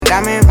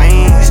diamond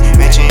rings,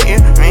 matching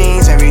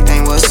earrings,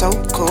 everything was so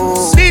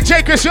cool.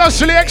 DJ Chris, your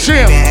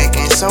selection.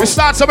 We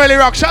start some early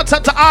rock. Shout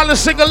out to all the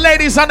single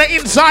ladies on the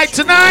inside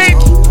tonight.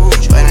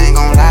 But I ain't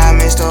gon' lie,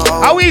 Mr.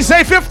 O. How we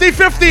say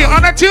 50-50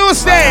 on a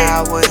Tuesday?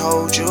 I would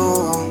hold you.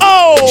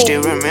 Oh.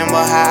 Still remember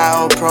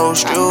how I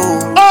approached you.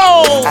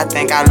 Oh. I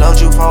think I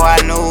loved you before I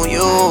knew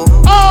you.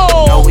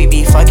 Oh. No, we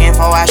be fucking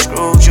before I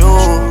screwed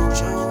you.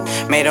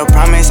 Made a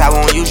promise I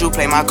won't use you.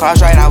 Play my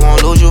cards right, I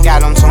won't lose you. Got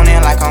them tuning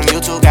like I'm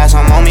YouTube. Got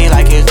some on me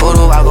like it's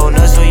voodoo. I go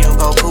nuts till you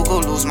go cuckoo.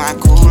 Lose my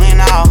cool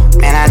and all.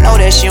 Man, I know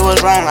that shit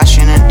was wrong. I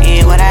shouldn't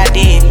did what I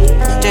did.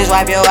 Just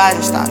wipe your eyes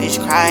and start just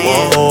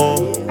crying.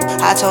 Whoa.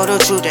 I told the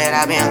truth that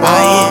I've been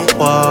lying.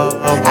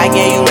 I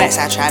gave you racks,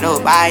 I tried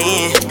to buy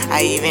in.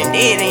 I even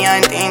did the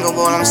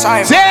unthinkable. I'm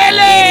sorry for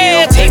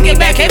that. Take me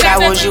back if I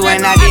was you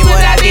and I did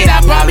what I did. I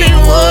probably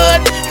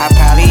would. I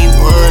probably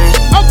wouldn't.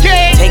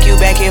 Okay. Take you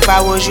back if I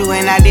was you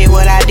and I did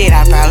what I did.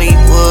 I probably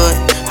would.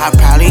 I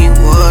probably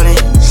wouldn't.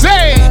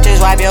 Say.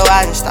 Just wipe your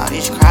eyes and start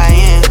just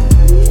crying.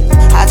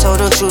 I told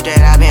the truth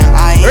that I've been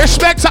lying.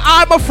 Respect to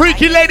all my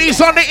freaky ladies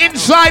on the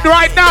inside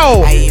right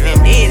now. I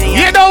even did it.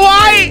 You know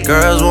why?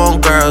 Girls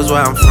want girls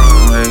where I'm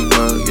from. Hey,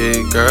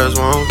 yeah, girls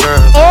want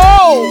girls.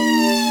 Oh.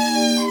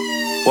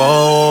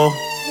 Whoa.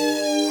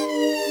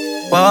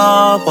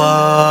 Whoa,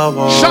 whoa,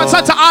 whoa. Shouts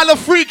out to all the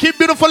freaky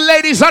beautiful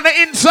ladies on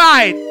the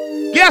inside.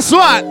 Guess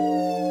what?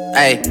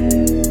 Hey.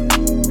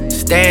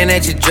 Staring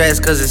at your dress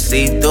cause it's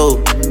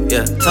see-through.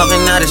 Yeah, talking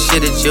all the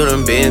shit that you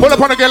done been. Pull up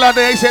on a girl out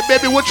there and say,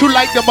 baby, what you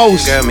like the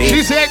most? Girl, me.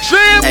 She said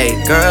extreme. Hey,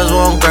 girls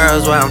want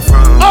girls where I'm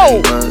from.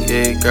 Oh.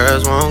 Yeah,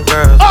 girls want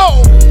girls.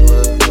 Oh.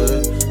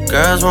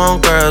 Girls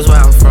want girls where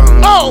I'm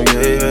from. Oh.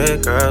 Yeah,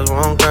 girls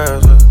want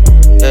girls.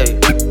 Hey,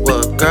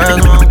 well,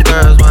 girls want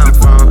girls where I'm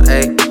from.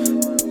 Hey.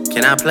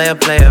 Can I play a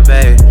player,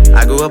 baby?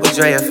 I grew up with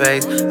Drea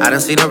face. I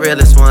done seen the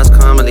realest ones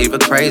come and leave a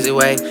crazy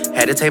way.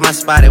 Had to take my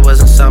spot, it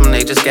wasn't something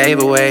they just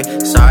gave away.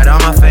 Sorry to all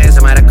my fans,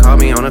 they might have called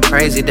me on a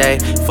crazy day.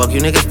 Fuck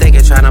you niggas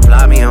thinking, tryna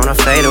block me on a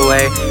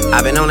fadeaway.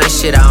 I've been on that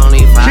shit, I don't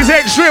need five. She's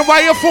extreme,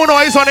 why your phone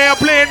always on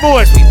airplane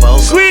mode?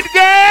 Sweet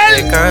girl!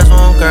 Yeah, girls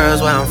want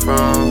girls where I'm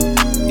from.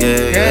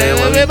 Yeah,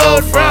 where we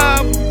both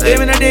from.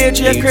 Living a day, you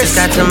just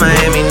got to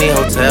Miami, need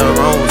hotel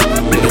rooms.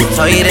 Niggas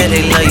told you that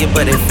they love you,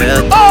 but they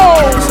failed. Oh!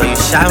 So you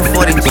shot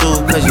 42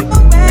 cause you,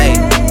 hey,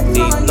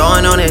 you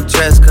throwing on that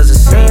dress cause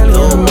it's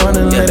see-through.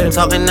 Yeah,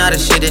 talking all the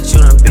shit that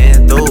you done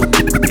been through.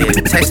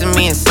 Yeah, texting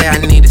me and say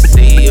I need to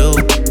see you.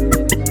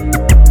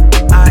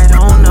 I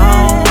don't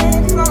know.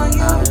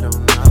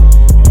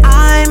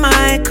 I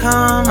might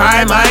come.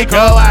 I might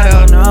go, I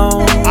don't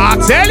know. I'll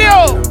tell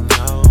you.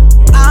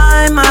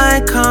 I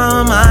might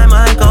come, I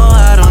might go,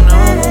 I don't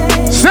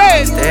know.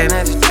 Say. Staring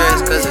at your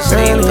dress cause it's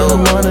see-through.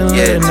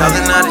 Yeah,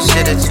 talking all the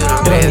shit that you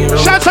done been through.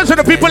 Shout out to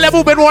the people that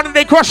have been wanting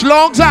their crush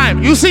long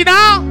time. You see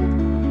now?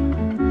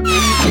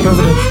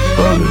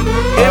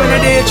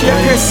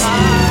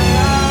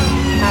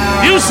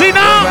 You see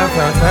now?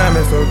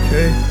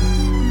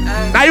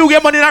 Now you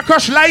get money that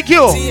crush like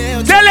you.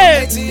 Tell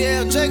it.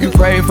 You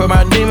pray for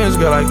my demons,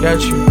 girl, I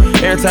got you.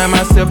 Every time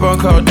I sip on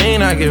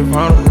codeine, I get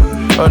vulnerable.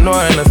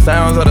 Annoying the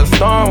sounds of the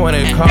storm when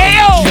it comes.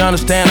 She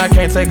understand I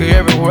can't take her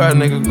everywhere a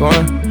nigga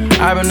going.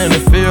 I've been in the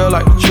field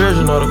like the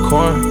children of the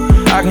corn.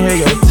 I can hear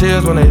your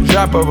tears when they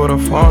drop over the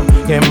phone.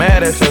 Get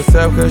mad at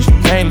yourself cause you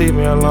can't leave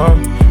me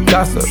alone.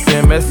 Gossip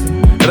and messy,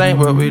 it ain't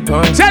what we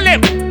doing. Tell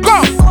him,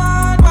 go!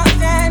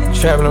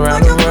 Traveling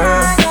around the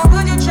world,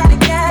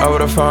 over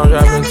the phone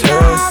dropping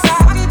tears.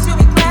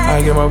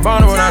 I get more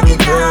vulnerable when I do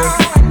pills.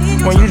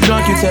 When you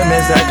drunk, you tell me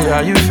exactly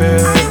how you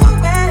feel.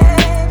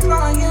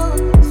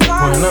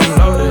 When I'm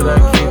loaded, I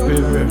keep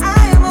it real.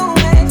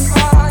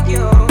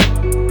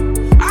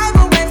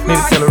 Need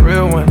to tell a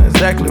real one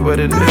exactly what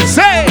it is.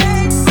 Say!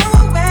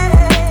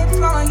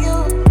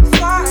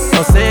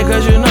 Don't say it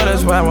cause you know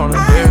that's why I wanna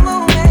hear.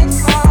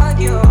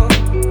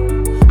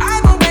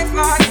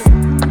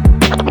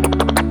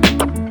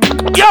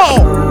 Yo!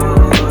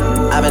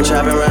 I've been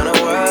trapping around the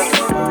world.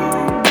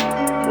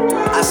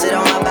 I sit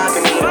on my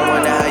balcony and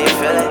wonder how you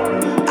feeling.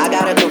 I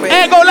got a career.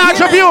 Hey, go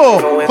large of you!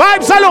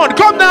 Vibe Salon,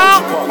 come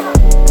now!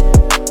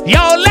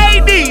 Yo,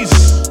 ladies!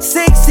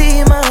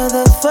 Sexy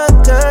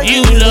motherfucker,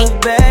 you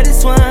look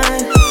baddest one.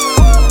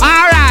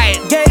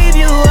 Alright. Gave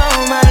you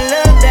all my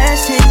love, that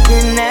shit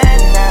cannot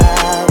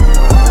now.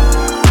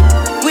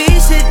 We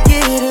should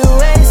get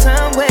away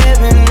somewhere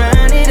and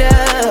run it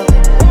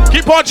up.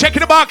 Keep on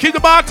checking the bar, keep the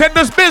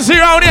bartenders busy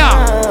around here.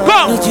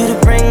 Come! Need you to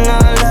bring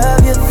all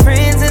of your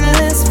friends and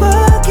let's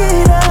fuck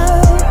it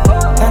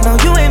up. I know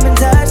you ain't been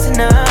touched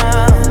enough.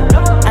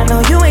 I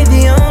know you ain't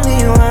the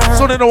only one.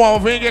 So they don't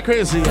want to get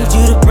crazy. Need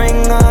you to bring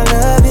all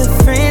of your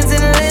friends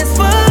and let's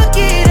fuck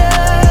it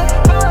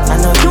up. I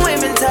know you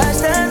ain't been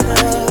touched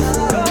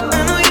enough. I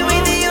know you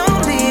ain't the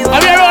only one.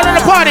 Are you around in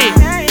the party?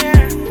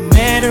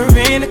 Met her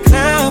in the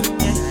club.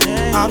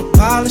 All the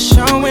polish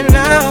showing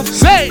love.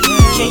 Say.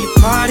 Can you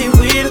party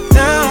with a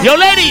thug? Yo,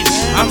 ladies.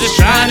 I'm just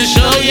trying to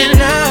show you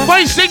love.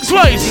 Voice, sings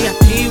voice.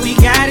 VIP, we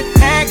got it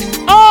packed.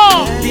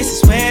 Oh. This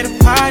is where the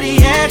party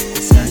at.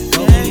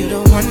 You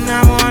the one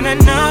I wanna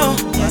know.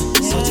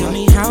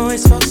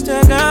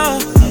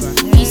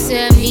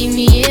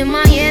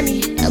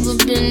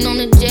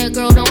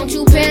 girl, don't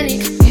you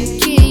panic.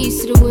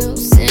 Keys to the wheel,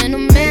 send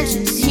them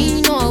mansions.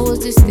 He know I was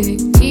this thick,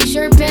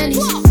 t-shirt panties.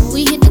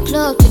 We hit the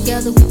club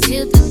together, we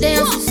tilt the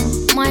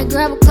dances. Might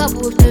grab a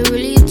couple if they're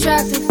really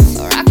attractive.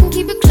 Or I can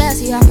keep it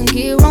classy, I can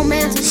get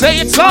romantic. Say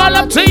it's all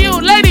up to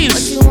you,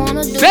 ladies.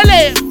 Tell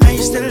it. I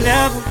used to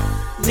love him,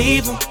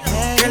 leave him.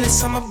 Girl, it's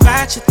something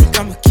about you, think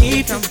I'ma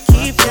keep him.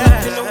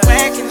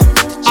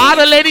 All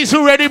the ladies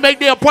who ready make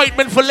the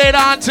appointment for later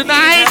on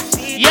tonight.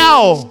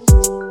 Yo.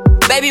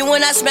 Baby,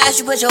 when I smash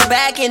you, put your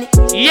back in it.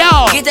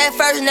 Yo. Get that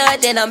first nut,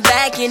 then I'm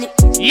back in it.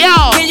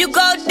 Yo. Can you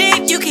go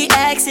deep? You keep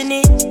asking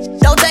it.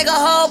 Don't take a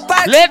whole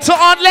perk. Later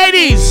on,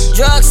 ladies.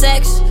 Drug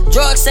sex,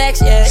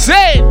 yeah.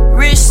 Say it.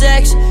 Rich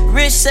sex.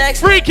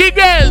 Freaky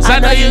girls, I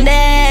know you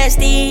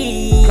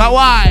nasty.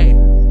 Kawaii.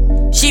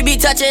 She be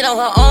touching on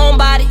her own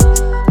body.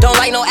 Don't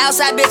like no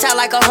outside bitch, I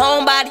like a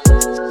homebody.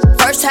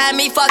 First time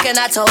me fucking,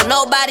 I told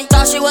nobody.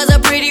 Thought she was a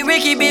pretty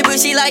Ricky bitch, but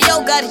she like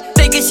yo got it.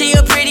 Thinking she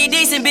a pretty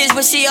decent bitch,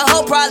 but she a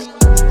hoe probably.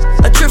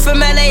 A trip from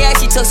LAX,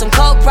 she took some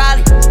coke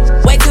probably.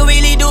 Wait till we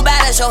leave Dubai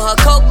to show her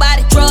coke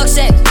body. Drug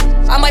sex,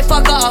 I might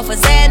fuck her off a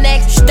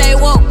Xanax. Stay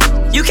woke,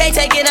 you can't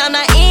take it, I'm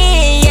not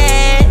in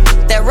yet.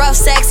 That rough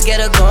sex get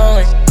her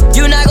going.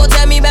 You not gon'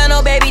 tell me about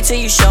no baby till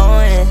you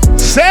showing.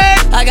 Say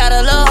I got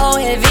a little hoe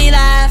in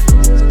V-Live.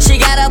 She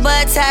got her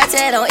butt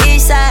tatted on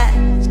each side.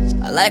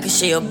 I like her,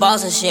 she a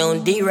boss and she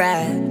on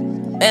D-Ride.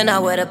 And I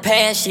wear the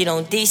pants, she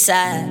don't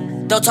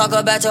decide. Don't talk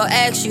about your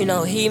ex, you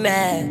know he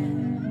mad.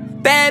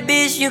 Bad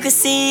bitch, you can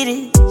see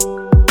it.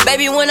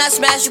 Baby, when I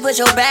smash you, put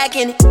your back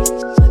in it.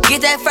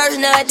 Get that first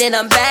nut, then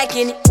I'm back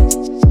in it.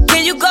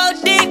 Can you go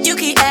deep? You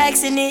keep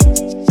asking it.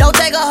 Don't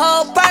take a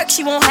whole perk,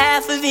 she want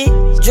half of it.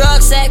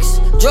 Drug sex,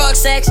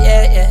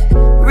 yeah.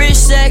 Rich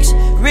sex,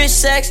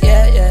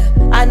 yeah.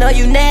 I know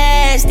you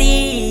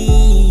nasty.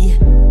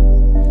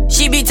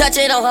 She be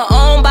touching on her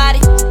own body.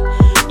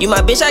 You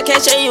my bitch, I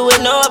can't share you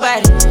with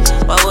nobody.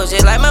 My was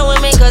just like my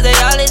women, cause they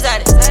all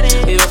exotic.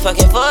 We been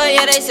fucking for a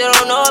year, they still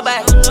don't know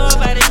about it.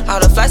 All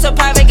the flights are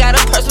private, got a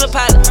personal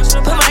pilot.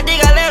 Put my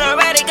dick, I let her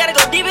ride it, gotta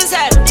go deep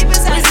inside it.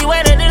 Easy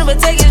way to do,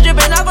 but take it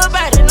dripping off her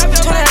body. 20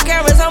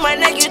 cameras on my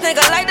neck, you think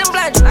I like them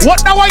blind?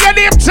 What now are your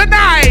name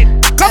tonight?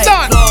 Come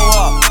on. I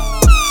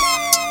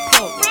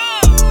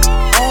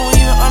don't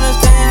even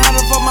understand how the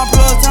fuck my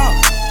plug talk.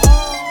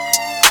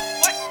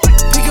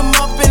 Pick him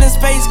up in a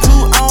space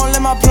coupe, I don't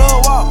let my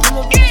plug walk.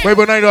 Wait,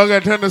 but now I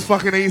gotta turn this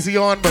fucking easy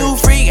on, man. Too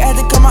freak, I had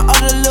to cut my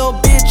other little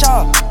bitch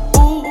off.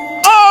 Ooh.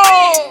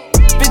 Oh!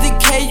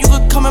 50K, you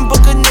could come and book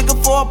a nigga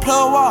for a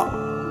plug walk.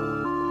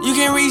 You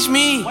can reach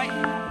me.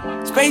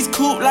 Space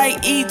coupe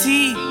like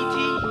E.T.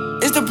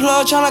 It's the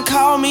plug tryna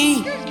call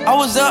me. I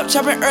was up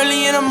chopping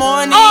early in the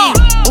morning. Ooh,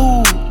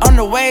 on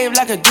the wave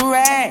like a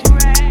durag.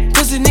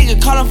 Pussy nigga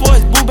calling for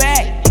his boo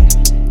bag.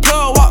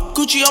 Plug walk,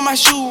 Gucci on my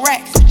shoe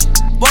rack.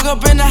 Walk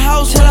up in the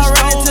house till I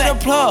ran into the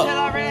plug.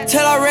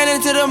 Till I ran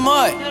into the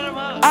mud.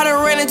 I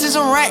done ran into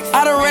some racks.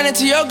 I done ran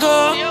into your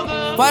girl.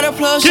 Why the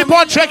plug? Keep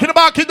on checking the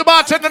bar, keep the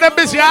bar checking them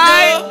busy,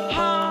 alright?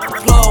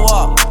 Plug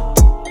walk.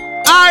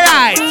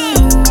 Alright. I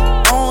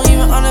don't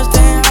even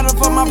understand how the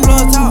fuck my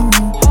plug talk.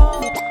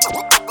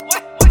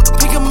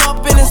 Pick him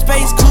up in a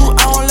space coupe, I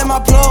don't let my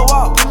plug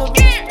walk.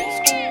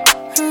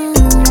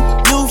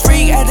 New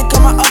freak, I had to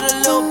cut my other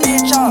little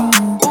bitch off.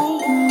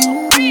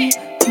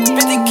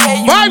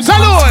 50K, Vibes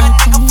alone.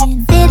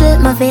 Fiddle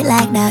my feet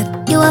like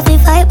that. You have to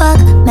fight back,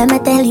 let me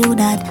tell you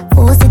that.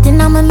 Oh,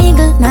 sitting on my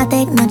mingle, not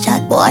take no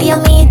chat. Boy, you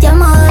meet your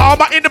man. All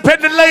my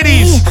independent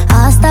ladies.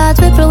 I start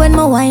ripple when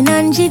my wine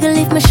and jiggle.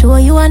 If me show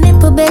you a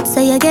nipple bed, so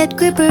you get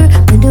gripper.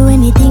 Me do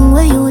anything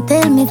where you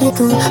tell me to.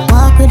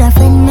 Walk with a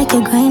friend, make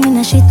you grind in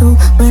a shit too.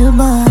 Well,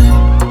 boy.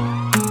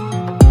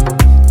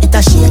 It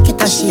a shake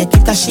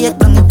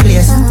on the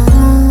place.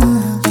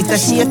 It a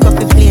shake up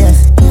the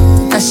place.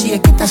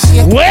 It a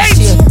shake.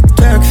 Wait!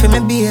 Work for me,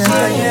 beer.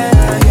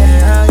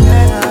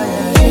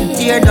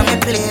 Tear down the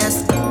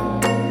place.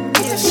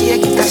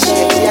 Shake it.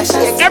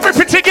 Every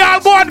particular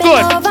board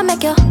good. Over,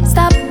 make you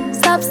stop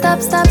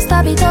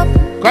it up.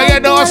 Cause you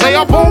know, say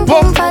your pum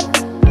pum.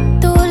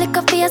 Too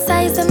liquor for your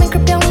size, and me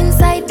grip you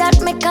inside.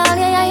 That me call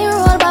you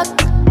roll back.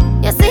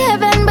 You see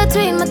heaven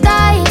between my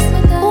thighs.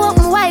 Walk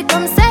me white,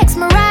 come sex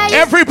me right.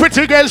 Every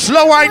pretty girl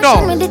slow, I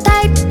know. A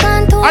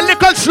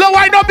little slow,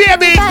 I know,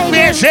 baby.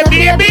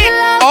 Baby.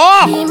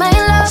 Oh,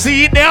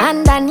 see it there.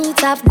 And I need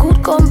to have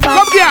good comfort.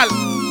 Come, girl.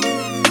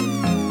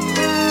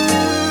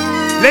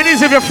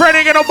 Ladies, if you're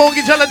friending and a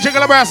bogey, tell her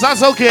jiggle brass,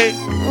 that's okay.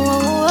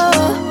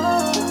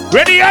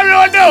 Ready,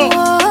 everyone know?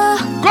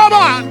 Come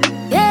on.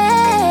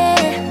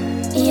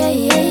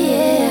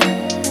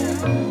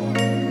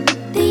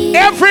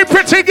 Every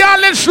pretty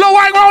girl is slow,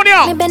 I round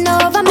you.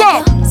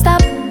 Go.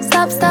 Stop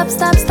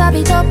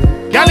it up.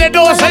 Girl, you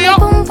know, say yo.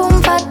 Boom,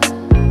 boom, fat.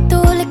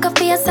 Too liquor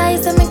for your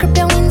size, and me grip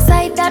you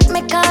inside. That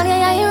me call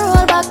you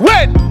roll back.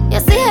 Wait. You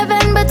see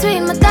heaven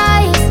between my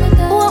thighs.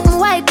 Walk me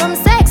white, come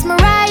sex me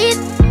right.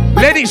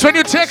 Ladies, when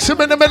you text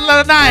him in the middle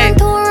of the night,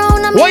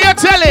 what you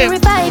tell him?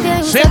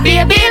 Say,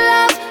 baby,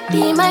 love,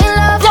 be my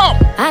love. Go.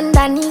 And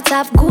I need to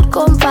have good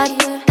comfort.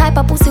 Type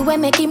a pussy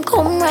when make him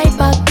come right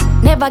back.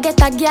 Never get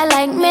a girl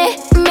like me.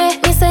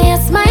 Me say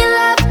yes, my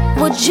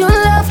love. Would you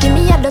love? Give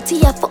me a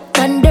dirty a fuck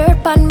and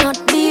dirt pan not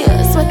beer.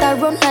 Sweat I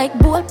run like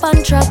bull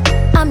pan trap.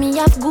 And me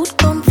have good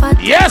comfort.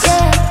 Yes.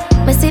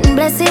 Yeah. Me sitting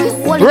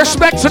blessing.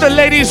 Respect to the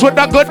ladies with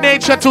the good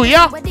nature too,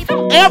 yeah?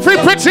 Every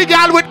pretty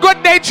girl with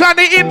good nature on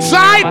the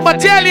inside, but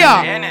tell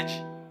ya.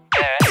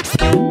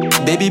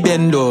 Baby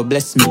Bendo,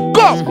 bless me.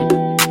 Go.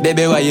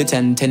 Baby, why you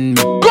tempting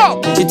me?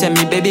 Go. She tell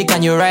me, baby,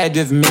 can you ride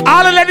with me?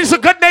 All the ladies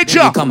with good nature.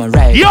 Baby, come and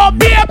ride. Yo,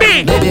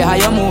 baby. Baby, how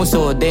you move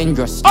so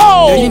dangerous?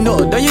 Oh.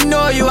 Don't you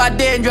know you are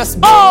dangerous?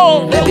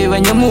 Oh. Baby,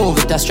 when you move,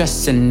 it's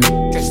stressing me.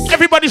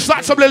 Everybody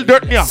start some little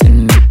dirt here.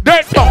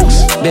 Dirt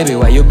box. Baby,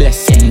 why you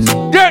blessing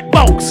me? Dirt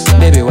box.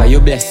 Baby, why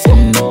you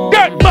blessing me?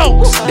 Dirt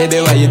box.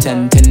 Baby, why you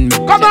tempting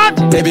me? Come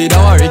on. Baby,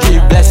 don't worry,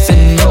 keep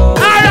blessing me. All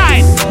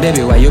right.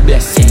 Baby, why you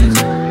blessing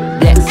me?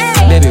 Bless.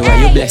 Baby, why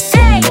you blessing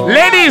me?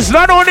 Ladies,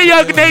 not only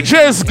your nature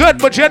is good,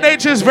 but your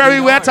nature is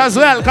very wet as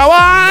well.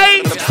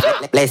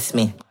 Kawaii. Bless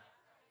me.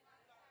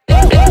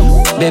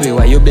 Baby,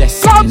 why you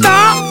blessing me? Come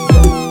now.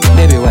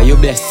 Baby, why you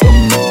blessing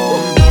me?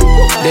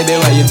 Baby,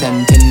 why you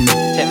tempting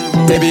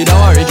me? Baby, don't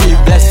worry, keep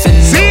blessing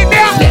me. See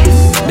there.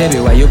 Bless. Baby,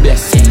 why you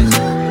blessing me?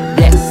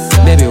 Bless.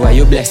 Baby, why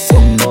you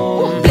blessing me?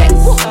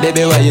 Bless.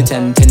 Baby, why you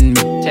tempting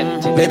me?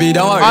 Baby,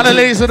 don't worry. All the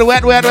ladies with the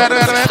wet.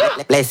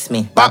 Bless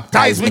me.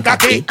 Baptize me,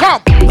 cocky.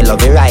 Come. Me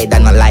love you ride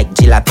and I like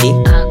jalopy.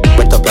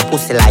 Wet up your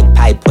pussy like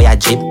pipe or your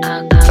jeep.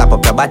 Slap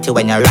up your body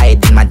when you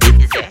ride in my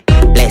deep.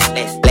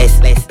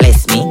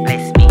 Bless me.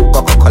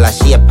 Coca-Cola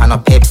shape and a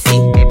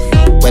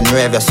Pepsi. When you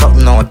have your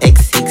something on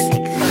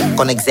X6.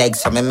 Connect eggs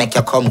so me make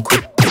you come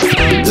quick.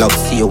 Love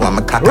see you on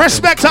my cock.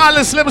 Respect to all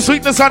the slim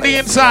sweetness on the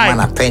inside.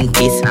 Man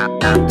apprentice.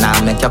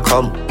 Now make you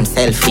come. I'm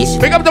selfish.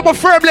 Pick up the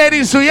firm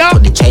ladies to you. To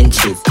the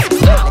trenches.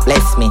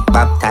 Bless me,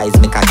 baptize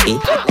me cocky.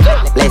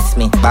 Bless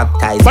me,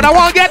 baptize But me. I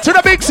won't get to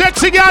the big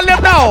sexy girl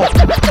them now.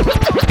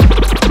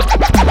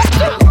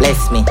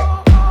 Bless me.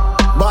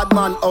 Bad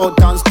man out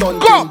and stunting.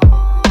 Go.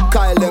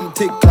 Kyle them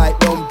thick like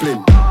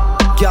dumpling.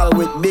 Girl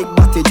with big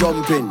body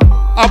jumping.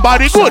 A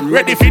body good,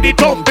 ready for the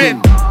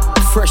thumping.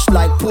 Fresh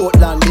like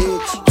Portland, eh?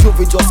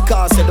 Juvie just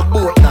cast at the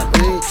boat,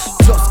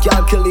 eh? Just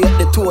calculate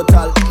the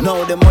total.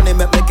 Now the money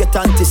make me get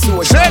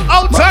antisocial. Say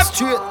outside.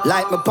 Straight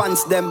like my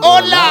pants them.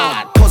 Oh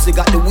Lord. Cause they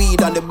got the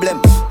weed and the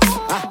blem.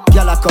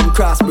 Girl I come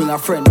cross, bring a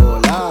friend,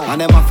 oh Lord. And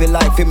them I feel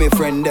like for me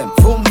friend them.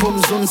 Boom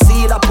boom soon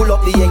seal I pull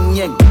up the yeng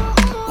yeng.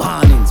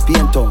 Warnings,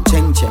 paint on,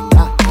 cheng cheng.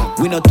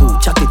 We not too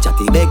chatty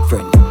big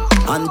friend.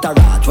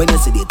 Entourage when you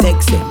see the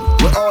text them.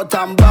 We out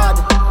and bad,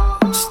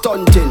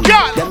 stunting.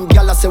 Yeah. Them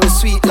gyal say we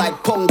sweet like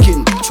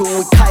pumpkin. True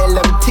we Kyle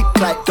them thick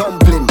like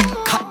dumpling.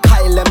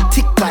 Kyle them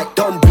thick like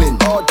dumpling.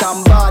 Out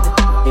and bad,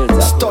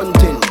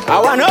 stunting. I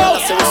wanna know.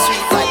 Say we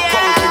sweet like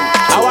pumpkin.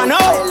 I wanna know.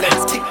 Kyle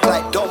them thick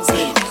like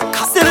dumpling.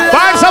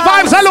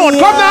 Vibes alone,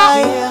 come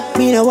now.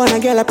 Me no wanna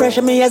girl a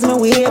pressure me as me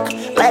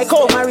wake. Like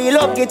how my real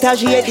love get a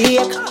shade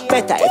ache.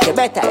 Better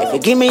if you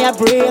give me a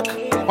break.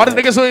 All the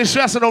niggas who ain't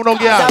stressing over no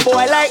girl. As a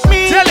boy like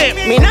me, Tell him.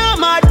 me not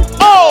mad.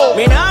 Oh.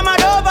 Me not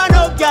mad over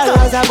no girl.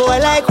 As a boy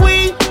like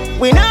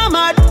we not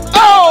mad.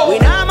 Oh. We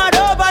not mad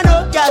over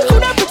no girl.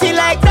 Coulda pretty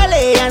like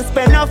Dolly and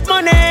spend enough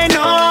money,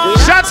 no.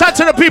 Shouts out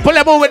to the people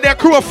that move with their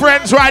crew of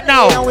friends right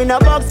now. Now we no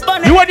Bugs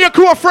Bunny. You and your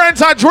crew of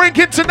friends are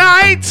drinking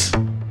tonight.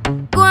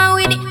 Go on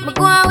with it,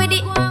 go on with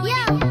it.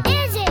 Yeah,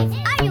 easy.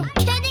 Are you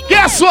kidding me?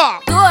 Guess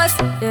what? Ghost,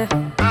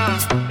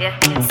 yeah.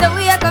 So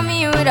we are coming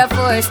here with a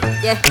force,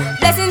 yeah.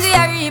 Blessings we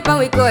are reap and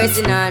we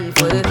coursing on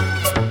full.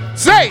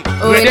 Say,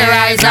 With the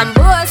rise and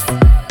boast.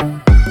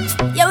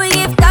 Yeah, we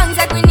give thanks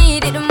like we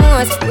need it the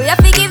most. We have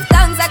to give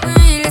thanks like we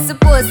really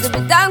supposed to be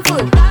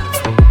thankful.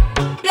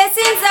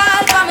 Blessings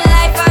all for my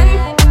life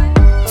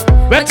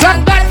and But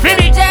thank God for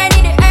the it.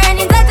 journey, the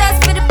earnings are just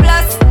for the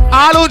plus.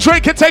 All who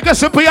drink can take a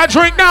sip of your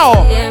drink now.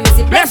 Yeah, me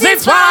see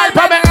Blessings fall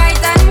for for me. right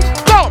hand.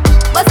 Go.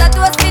 But I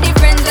toast for the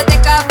friends that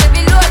take off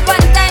every load.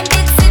 One time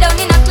did sit down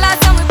in a class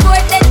and we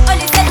bored then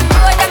only said the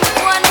road and we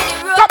go on the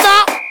road. Come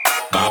now.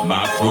 Got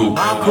my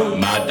crew,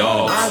 my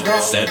dogs,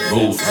 set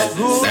rules,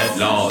 set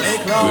laws.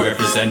 We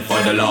represent for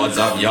the lords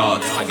of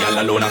yards. A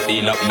gal alone I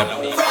feel up in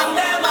the...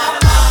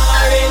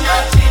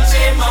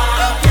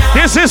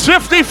 This is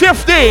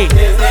 50-50.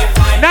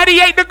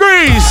 98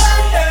 degrees.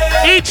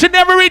 Each and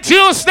every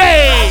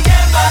Tuesday.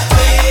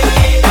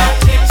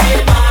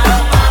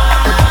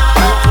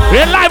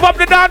 We're live up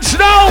the dance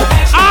now.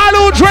 All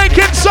who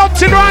drinking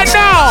something right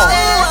now.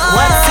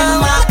 What's in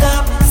my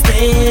cup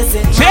stays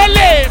in Tell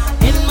him.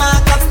 In my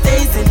cup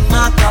stays in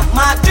my cup.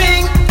 My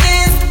drink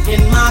is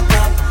in my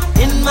cup.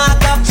 In my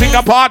cup. Sing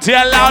a party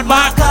aloud,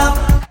 man.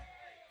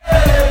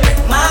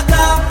 My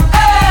cup.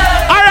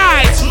 All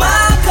right.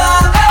 My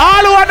cup.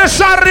 All who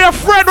understand your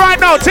friend right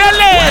now, tell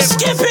him.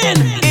 Skipping.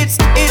 It's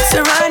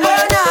a run. Na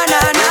na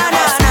na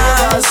na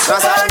na.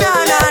 Na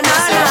na na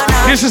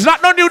na. This is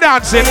not no new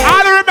dancing.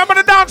 All who remember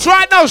the dance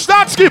right now,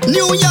 start skip.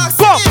 New York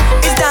Go.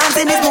 It's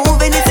dancing, it's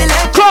moving, it's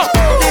electric. Go.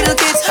 Little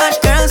kids, hot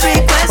girls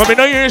request. But we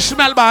know you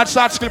smell bad,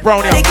 start skip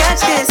round They here.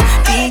 catch this.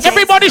 DJ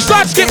Everybody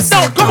start skip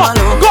now. Come on.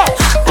 Go.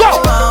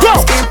 Go. Go.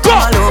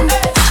 Go.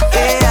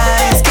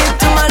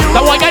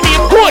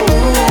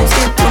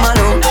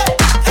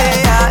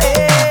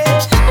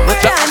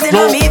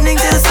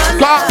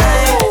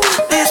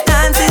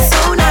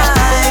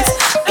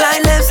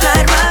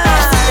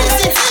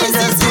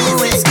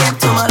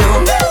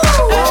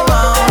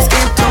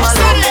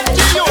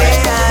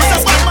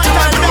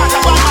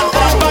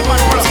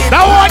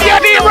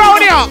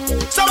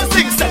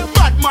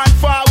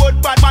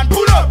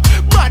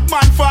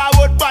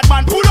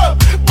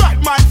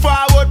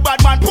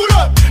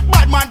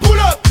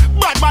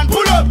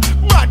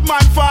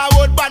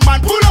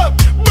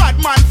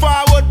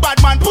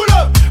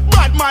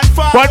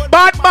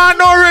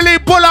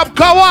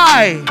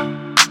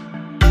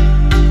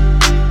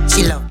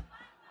 killer.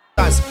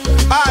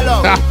 All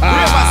out,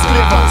 ravers,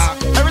 clavers.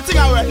 Everything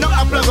I wear, nothing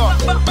I plug up.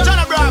 John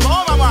Abraham,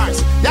 over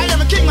Mars. Yeah,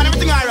 I'm a king man,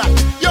 everything I rock.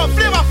 Yo,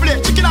 flavor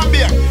flip, chicken and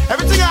beer.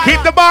 Everything I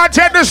keep the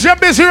bartenders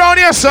busy around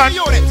here, son.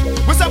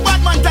 We say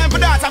bad man time for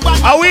that.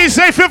 And we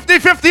say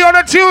 50-50 on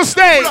a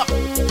Tuesday.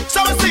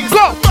 So we sing,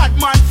 go. Bad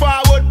man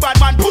forward, bad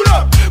man pull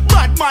up.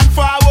 Bad man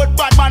forward,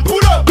 bad man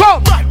pull up. Go.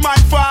 Bad man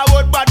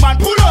forward, bad man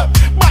pull up.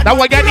 That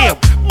one get him.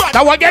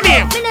 That one get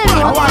him.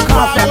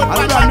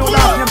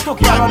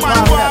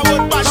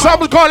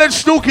 Some call it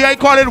Snooki, I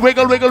call it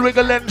wiggle, wiggle,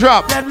 wiggle, then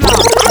drop.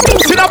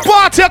 See the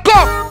party,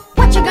 come.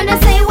 What you gonna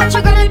say, what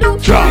you gonna do?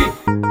 Drop.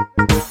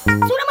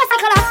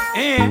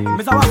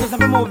 Mr. Watkins,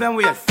 have move them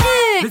ways.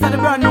 This is the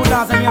brand new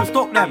dance and we have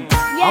stuck them.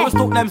 I will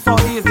stuck them so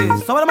easy.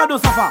 So what am I do,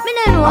 Safa?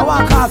 I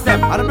want to cast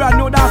them. And the brand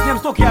new dance name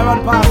stuck here,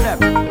 run past them.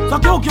 So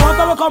QQ, want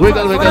to come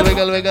wiggle, wiggle,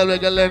 wiggle, wiggle,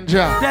 wiggle, then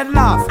drop. Dead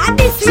last.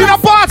 See the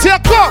party,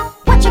 come.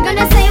 What you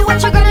gonna say,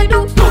 what you gonna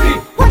do?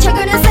 What you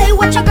gonna say,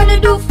 what you gonna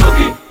do?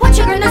 What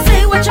you gonna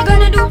say, what you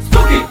gonna do?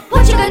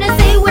 What you gonna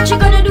say, what you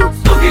gonna do?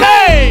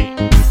 Hey!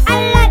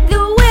 I like the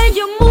way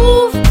you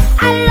move.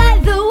 I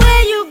like the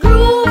way you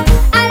groove.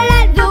 I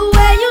like the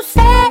way you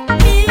set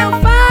me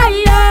on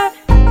fire.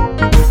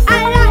 I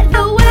like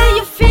the way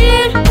you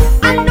feel.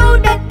 I know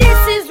that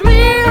this is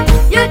real.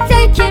 You're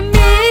taking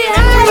me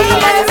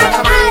higher.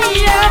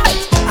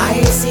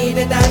 I see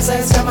the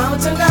dancers come out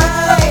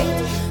tonight.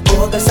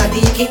 The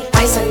Sadiki,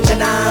 I send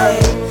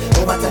tonight.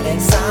 Over to the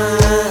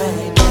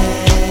side.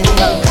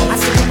 I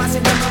see them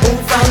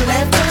move from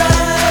left to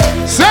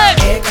right. Say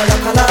hey,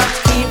 color,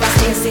 keep us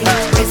dancing.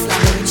 It's like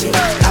a chick.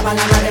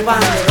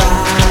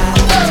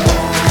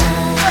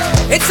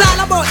 It's all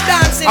about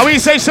dancing. And we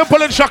say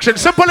simple instruction,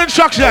 simple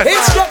instruction.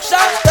 Instruction.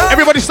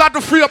 Everybody start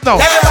to free up now.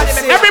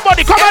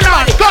 Everybody come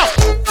on, go.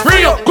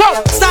 Free up,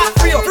 go. Start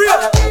free up, free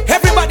up.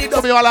 Everybody do.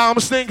 Come here, all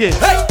arms stinking.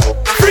 Hey,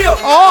 free up.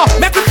 Oh,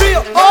 make it free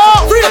up.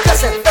 Oh, free up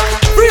yourself.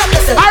 Free up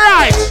yourself. All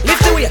right.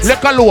 Lift the weight.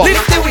 Lift the lower.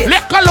 Lift the weight.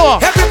 Lift the lower.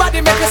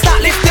 Everybody make it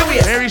start lift the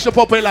weight. Here is the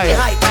purple lion.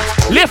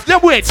 Lift the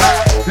weight.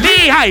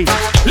 Knee high.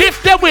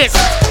 Lift the weight.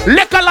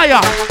 Lift the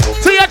lion.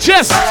 To your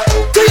chest.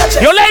 To your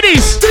chest. Yo,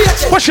 ladies. To your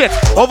chest. Push it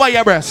over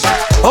your breast.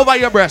 Over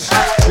your breast.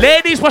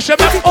 Ladies, push it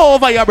back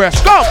over your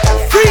breast. Go.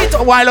 Free it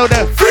up. While out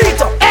there. Free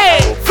it up.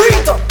 Hey. Free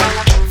it up.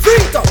 Free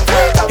it up.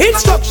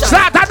 Instruction.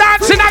 Start a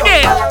dancing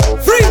again.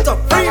 Free it up.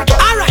 Free it up.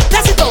 All right,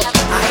 test it out.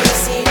 I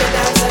see the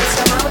dancers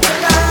come out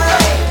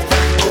tonight.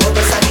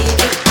 Over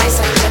Sadiki, I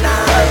sang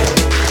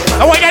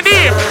tonight. I want your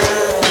name.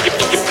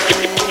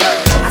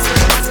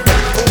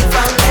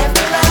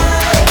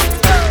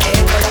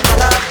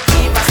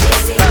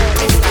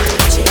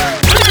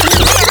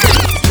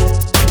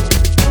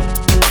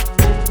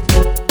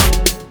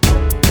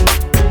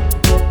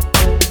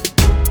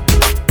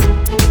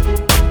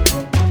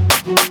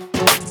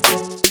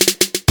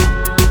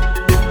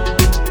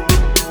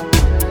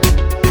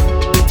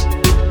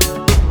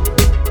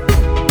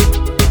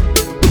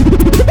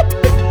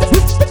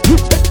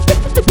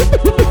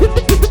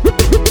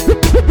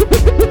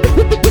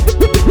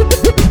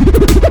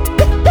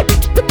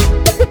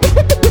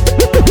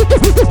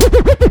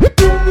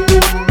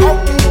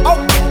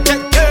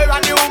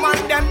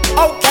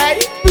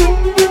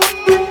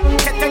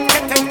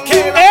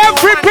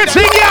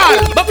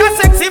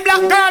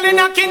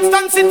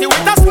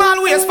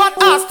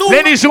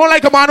 Ladies, you want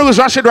like a man who's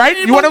rushing, right?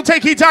 You want to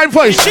take your time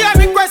first.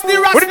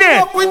 What is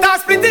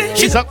it?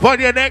 She's up on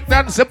your neck,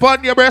 dance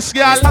upon your breast,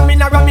 girl.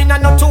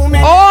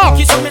 Oh!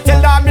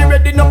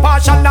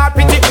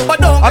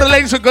 Other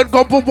ladies are good,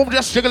 go boom boom,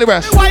 just jiggle your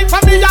breast.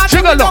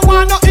 Jiggle, look. Go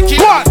on.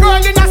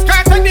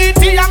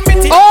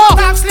 Oh!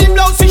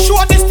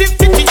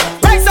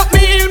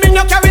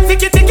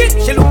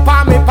 She look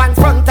for me pan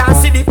front and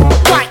see the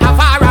white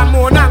Avara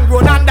moan and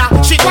grown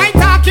under. She quite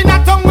talking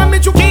a tongue when me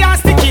juky and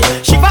sticky.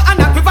 She va and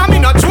a quiver me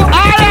not joke.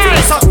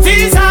 So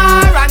tease her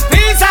and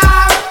please her.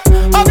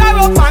 Hug her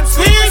up and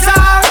squeeze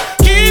her.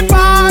 Keep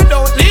her,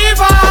 don't leave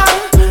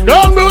her.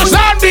 Don't bruise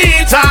and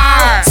beat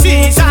her.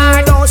 Seize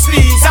her, don't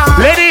squeeze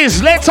her.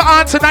 Ladies, later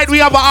on tonight we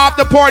have an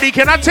after party.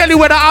 Can I tell you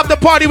where the after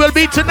party will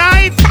be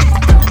tonight?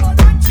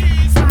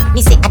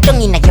 Me say I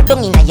don't inna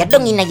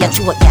your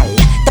throat, y'all.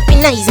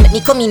 Tapping eyes make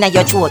me come inna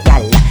your throat,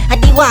 y'all. I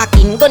di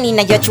walking, gun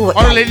inna your throat.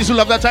 All the ladies who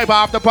love that type of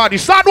after party,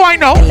 start wine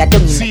now.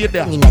 See it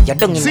there.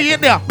 See it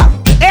there.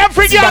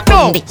 Every girl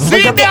know.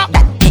 See it there.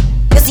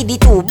 You see the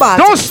two balls.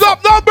 Don't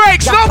stop, no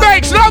breaks, no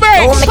breaks, no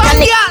breaks. Stop,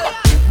 girl.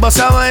 Boss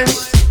a wine,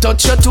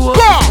 touch your toe.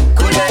 Go.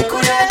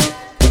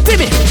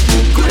 Timmy.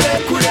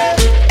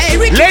 Hey,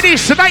 Ricky.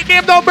 Ladies, tonight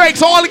name no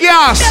breaks, all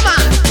girls.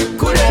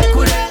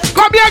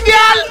 Come here,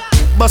 girl.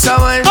 Boss a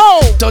wine,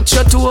 touch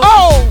your toe.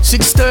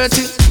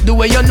 6:30, the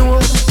way you know.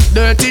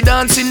 Dirty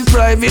dancing,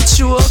 private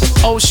show.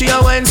 How she a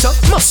wine so,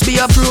 must be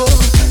a pro.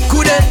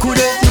 Kude,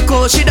 look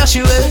how she dash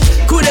you away.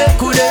 Kude,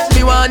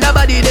 me want a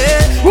body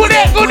there. Kude,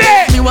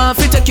 me want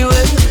to take you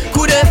away.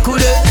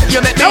 Kude,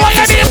 you make me. Now what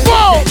you need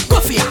for?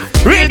 Coffee.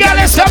 Real girl,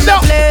 let's stop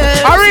now.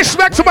 I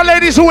respect to my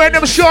ladies who wear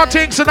them short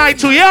things tonight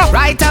too, yeah?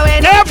 Right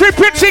away. Every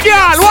pretty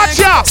girl, watch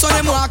out. So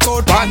them walk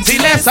out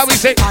pantyless, how we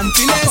say?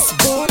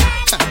 Pantyless.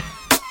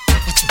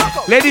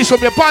 Ladies,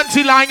 from your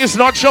panty line is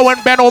not showing,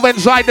 bend over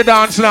inside the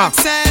dance now.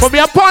 From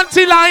your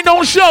panty line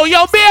don't show,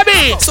 yo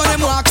baby. So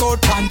them walk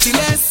out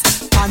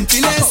pantyless,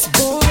 pantyless.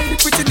 Boy, the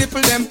pretty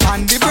nipple them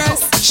panty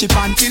breast. She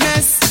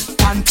pantyless,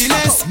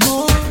 pantyless.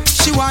 More.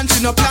 She wants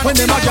in a plan when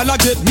them a gyal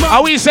get mad.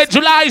 How we said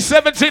July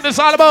 17th is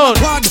all about.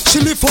 She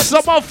lift up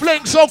some more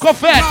fling, so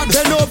coffee.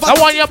 I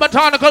want your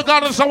botanical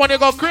garden, so when you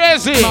go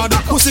crazy.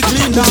 Pussy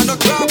clean down the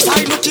crowd.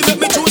 I look you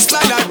make me choose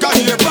slide like a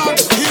hair back.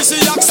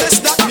 Easy access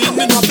that mean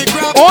me not be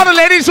grab. All the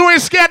ladies who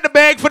is scared to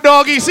beg for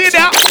doggy, see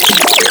that?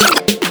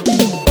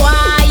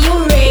 Why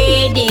you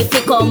ready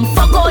fi come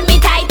fuck on me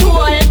tight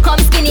hole? Come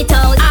skin it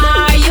out.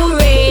 Are you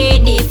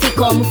ready fi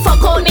come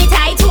fuck on me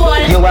tight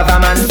hole? You have a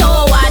man. So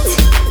what?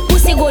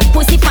 Pussy good,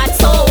 pussy fat,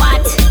 so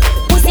what?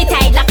 Pussy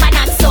tight like a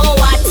knot, so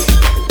what?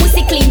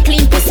 Pussy clean,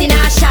 clean, pussy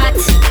not shot.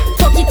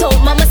 Fuck it out,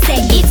 mama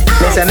say it's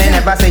hot. Listen, me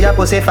never say your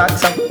pussy fat,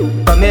 so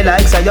come me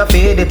like say you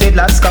feed it with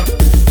last cup.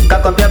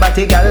 Cock up your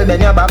body, girl,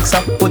 bend your back,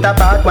 so put a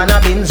part, one a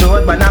binge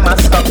road, one a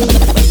mask up.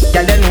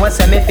 Girl, you know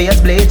say me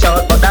face bleach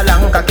out, but a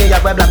long cocky you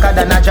way blacker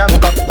than a jam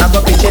cup. I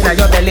go pitching on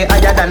your belly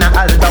higher than a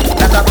alto.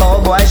 Like a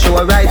cowboy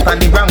show right on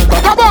the rank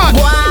up. Come on!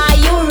 Why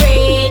you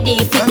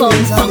ready fi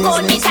come fuck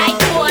on me tight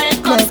hole?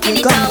 Come skin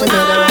it out.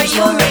 Are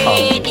you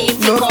ready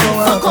fi come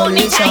fuck on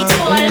me tight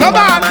hole? Come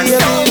on!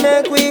 Baby,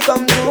 make we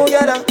come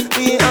together.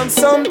 We have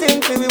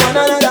something for we one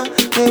another.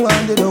 We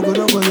want the dogo,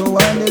 you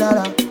want the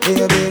dada.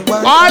 Baby,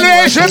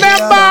 always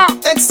remember,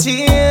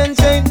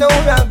 exchange ain't no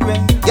robbery.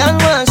 Girl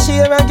want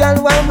share and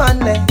girl want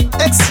money.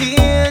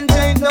 Exchange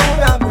ain't no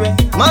robbery.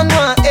 Man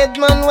want head,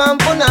 man want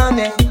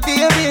punani.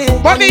 Baby,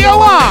 money you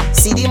want?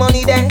 See the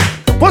money there.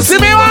 Pussy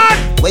me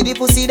want? Where the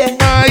pussy there?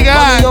 My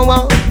God. Money you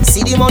want?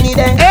 See the money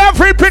there.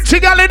 Every pretty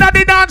girl in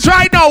the dance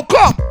right now,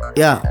 come.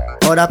 Yeah,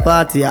 all the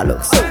party I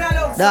look so.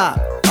 Da,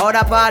 all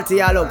the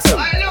party I look so.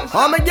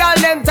 How my girl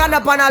them turn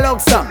up and I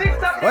look so.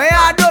 What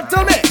you do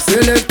to me?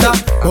 Selector,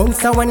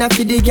 bounce when I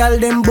feed the girl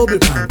them bubble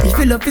pan. If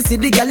you love to see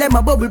the girl them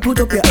a bubble, put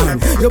up your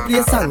hand. You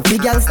play song, the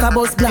girl star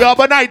bus black. Yo,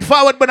 Benite,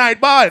 forward, Benite,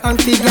 boy. And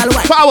the girl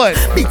white. Forward.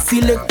 Big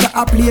selector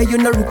a player, you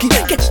no rookie.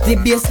 Catch the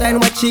baseline,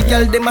 watch the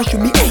girl them a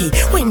should be. Hey,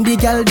 when the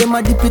girl them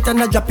a dip it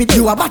and a drop it,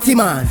 you a batty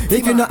man.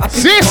 If you not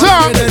happy, see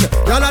some.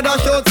 Y'all a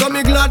dash out, so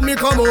me glad me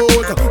come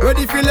out.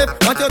 Ready for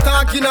left, what you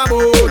talking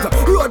about?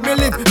 Road me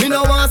live, me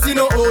no want see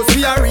no house.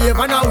 We a rave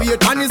and a wait,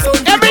 and it's on.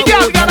 Every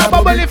girl got a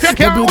bubble if you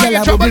can't wait,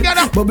 you trouble get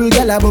up. Bubble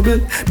gala bubble,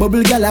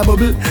 bubble gala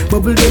bubble,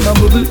 bubble dem a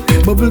bubble,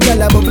 bubble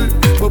gala bubble,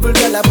 bubble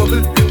gala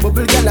bubble,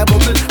 bubble gala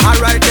bubble.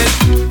 Alright then.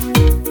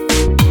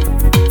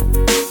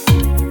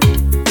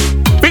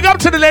 Big up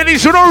to the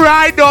ladies who don't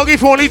ride doggy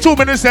for only 2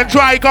 minutes then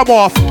try come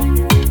off.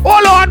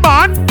 Hold on,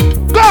 man.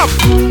 Come.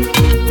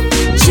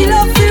 She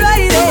love to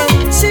ride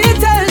it. She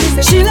tell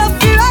me she love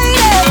to ride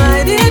it.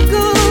 Ride it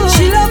good.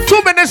 She love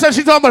 2 minutes and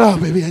she talking about,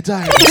 oh baby, I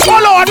tired.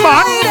 Hold on,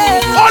 man.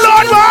 Hold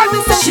on, man.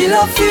 She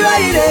love to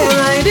ride it.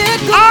 Ride it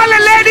good. All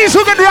the ladies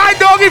who can ride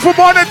doggy for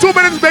more than 2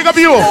 minutes, big up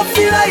you.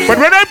 But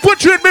when I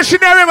put you in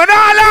missionary, man,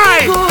 I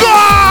lie.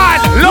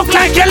 God, look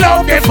like you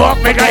love me, fuck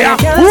me, guy.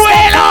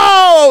 Well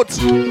out.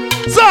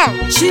 So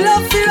she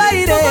love to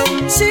ride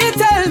it. She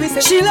tell me say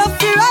she love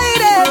to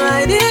ride it.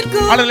 Ride it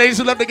good. All the ladies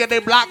who love to get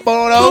their black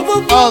blown out.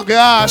 Oh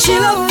gosh. She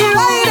love to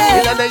ride it.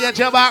 You love to get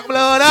your back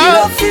blown out. She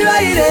love to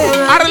ride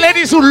it. All the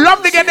ladies who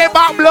love to get their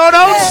back blown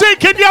out.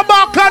 Sink in your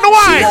back and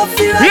wine.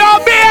 Your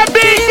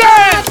baby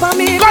girl.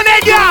 Go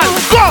there, girl.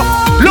 Go.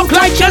 Look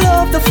like you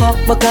love the fuck,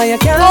 but you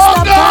can't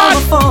oh stop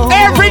God.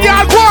 Every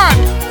girl one.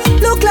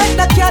 Look like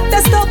the cat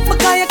that's stuck,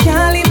 but you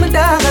can't leave me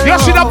down. You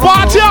see the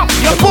party?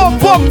 You boom,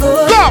 boom,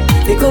 go.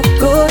 Pick up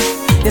good,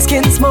 your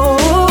skin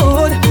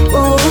smooth.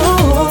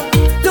 Oh,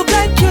 look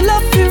like you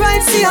love to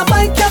ride, see a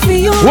bike for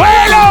you.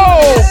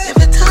 Well, if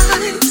the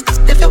times,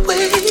 if the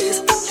ways,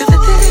 if the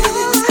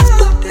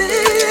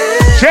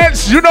days.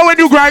 Gents, you know when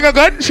you grind a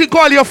gun, she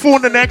call your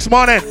phone the next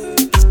morning.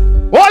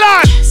 Hold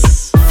on.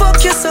 Yes.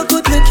 Fuck you so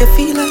good, make you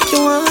feel like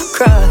you wanna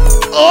cry.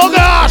 Oh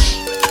gosh.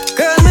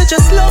 Girl, me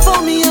just love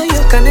on me and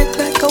you connect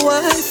like a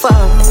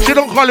Wi-Fi. She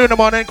don't call you in the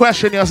morning,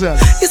 question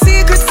yourself. You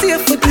secret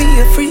safe with me,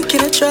 a freak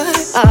in a try.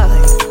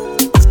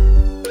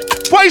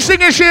 First thing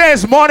she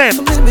is morning.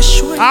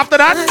 After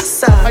that,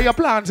 how your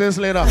plans is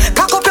later.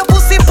 Cock up your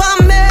pussy pa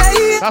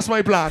me. That's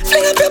my plan.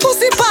 Fling up your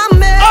pussy pa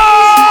me.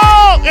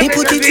 Oh! Me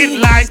put it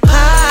in like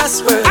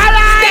password.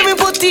 Let me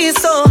put it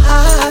so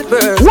hard,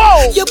 bro.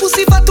 Whoa! Your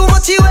pussy for too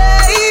much way.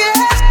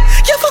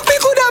 You fuck me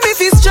good and me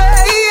feel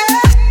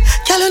straight.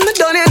 Girl, me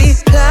done any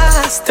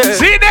plaster.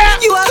 See there?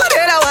 You are good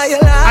at why you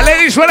lie. And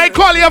ladies, when I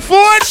call your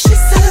phone, she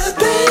said,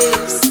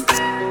 babes.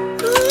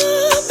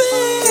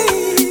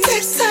 Babe.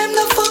 Next time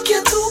the fuck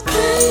you too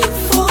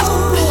painful.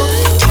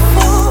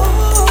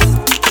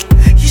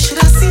 You should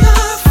have seen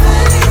her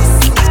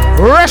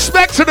face.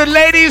 Respect to the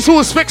ladies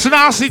who's fix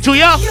nasty to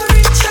you.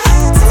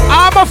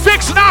 I'm a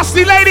fix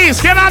nasty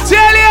ladies, can I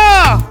tell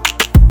you?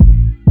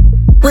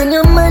 When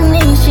your money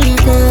she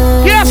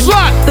there. Guess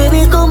what?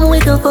 Baby, come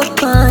wake up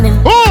on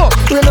him. Oh!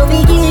 We know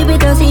we keep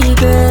it a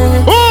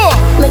secret. Oh!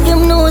 Make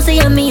him know say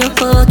I'm me a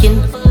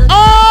fucking.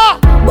 Oh!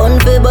 Bun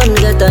for bun,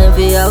 get time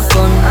for your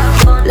fun.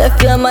 Left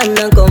your man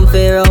and come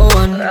for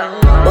round.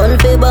 One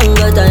for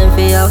banga, time for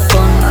your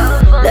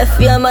fun.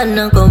 Left your man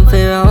and come for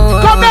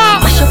round. Come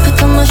now. Mash up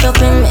it and mash up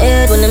him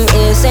head. When him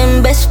ear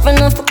same best friend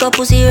and fuck up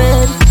pussy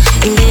red.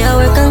 In the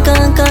hour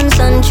can't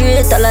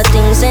concentrate. All the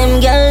things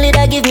same girl did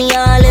I give me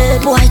all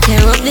it. Boy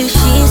tear up the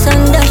sheets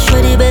and dash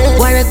for the bed.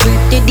 Why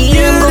regret the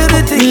deal? Go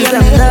put me a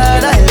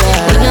bed.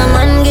 When your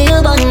man give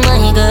you bun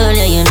my girl,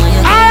 yeah you know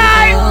you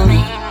can't call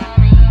me.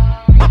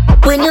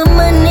 When your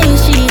man is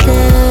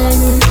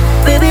cheating,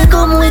 baby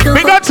come we go.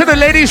 Big up to the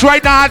ladies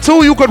right now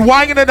too. You could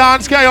wine in the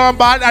dance, carry on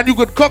bad, and you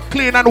could cook,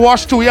 clean, and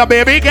wash too, yeah,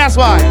 baby. Guess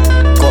why?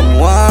 Come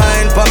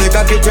wine, for me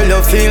cocky till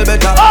you feel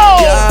better. Oh.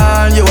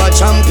 Girl, you a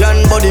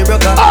champion, body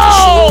breaker.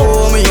 Oh.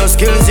 Show me your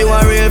skills, you a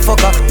real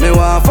fucker. Me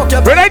want fuck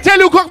you. When I tell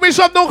you cook me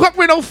something, don't cook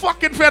me no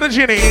fucking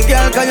fettuccine.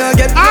 Girl, can you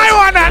get? I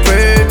want that.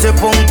 Pretty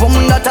pum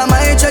pum, that a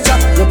my treasure.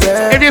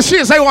 If you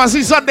see, say you want to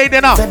see Sunday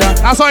dinner.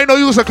 That's how you know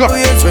you use a cook.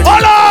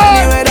 Hold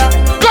on.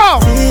 Go.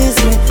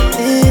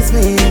 Tease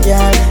me,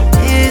 girl.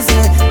 Tease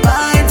me.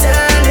 Bite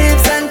your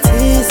lips and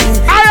tease me.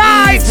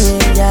 Alright.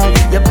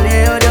 You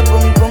play with your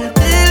pum pum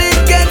till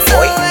it gets so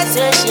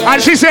wet.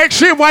 And she said,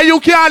 Extreme, why you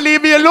can't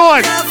leave me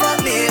alone?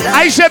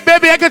 I said,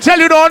 baby, I can tell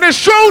you the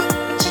honest truth.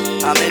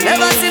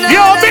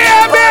 Yo,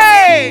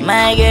 baby.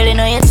 My girl, you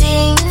know you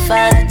think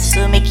fat,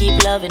 so me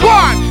keep loving Go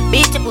on. you.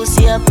 Beat your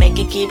pussy up, make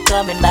it keep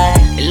coming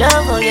back. You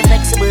love how you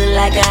flexible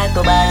like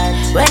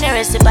Aquaman. When you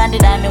rest upon the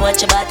dime, me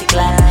watch your body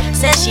clap.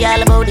 Say she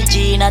all about the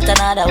G, not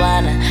another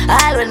one.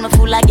 All when me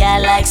fool like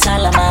girl like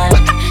Solomon.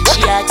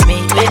 She asked me,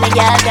 when the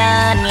girl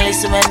done,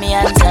 listen when me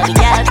answer the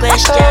girl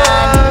question.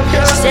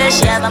 She said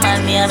she have a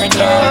man, me have a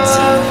girl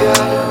too.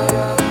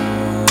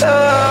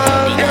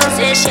 The girl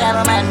say she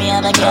have a man, me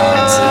have a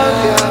girl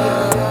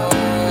too.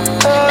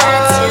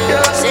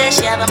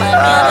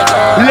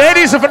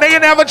 Ladies, if a nigga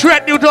never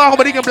threaten you, talk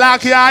but he can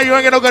block you, you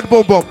ain't get no good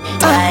boom boom.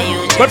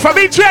 But for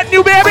me, threaten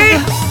you, baby.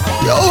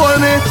 You hold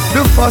me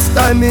the first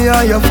time me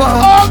and your phone.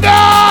 Oh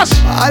gosh!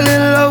 All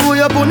in love with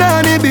your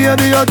punani,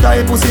 baby. Your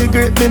type pussy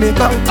grip me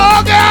come.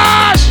 Oh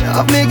gosh! You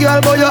have me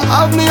girl, but you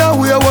have me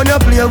away when you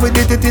play with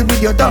the titty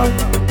with your tongue.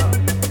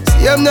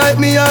 Same night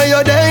me and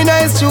your day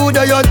nice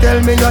shooter. You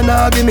tell me you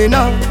not give me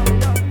now.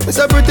 Me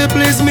say pretty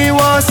please me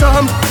want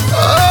some.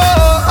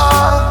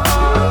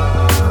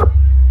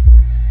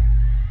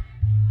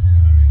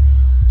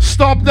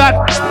 Stop that.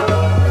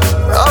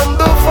 From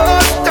the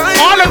first time.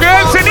 All the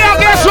girls in here,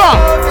 guess what?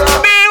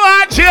 Me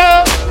want you.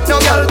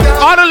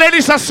 All the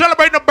ladies are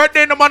celebrating the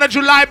birthday in the month of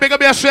July. Big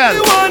up yourself.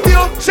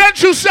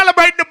 Since you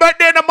celebrating the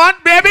birthday in the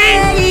month,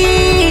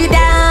 baby.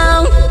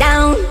 Down,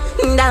 down,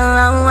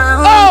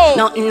 down. Oh.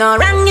 Nothing no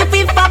wrong if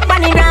we pop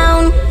on the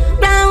ground.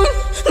 Round,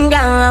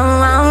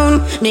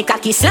 round. Me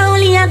cocky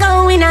slowly a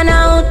go in and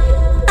out.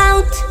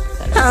 Out.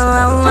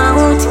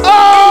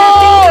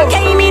 Oh.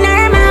 Came in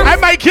her mouth. I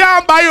might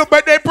can't buy you a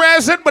birthday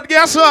present, but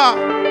guess what?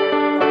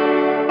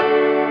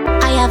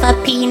 I have a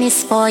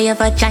penis for your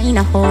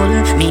vagina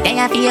hole. Me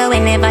there for you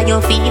whenever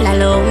you feel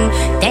alone.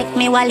 Take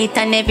me wallet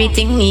and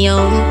everything me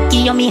own.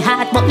 Give you me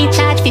heart but me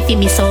charge for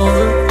me soul.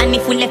 And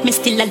if we left me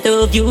still I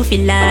love you for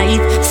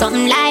life.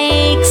 Something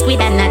like squid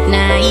and not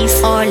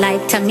nice. Or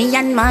like Tammy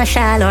and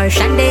Marshall or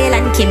Chandel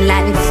and Kim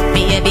Life.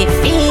 Baby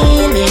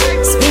feel me,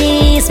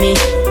 squeeze me.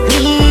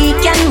 We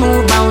can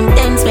move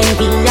mountains when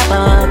we are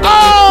walking.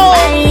 Oh!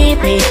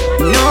 Bite me,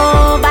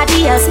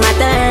 nobody else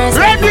matters.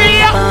 Ready?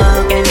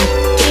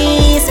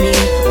 Me.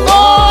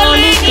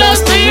 Only close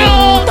to you.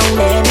 Don't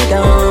let me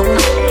go.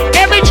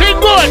 Everything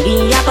good.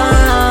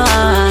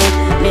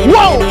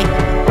 Whoa.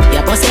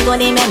 Your pussy go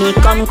make me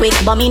come quick,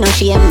 but me no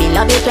shame. Me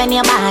love it when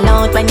you ball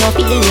out, when you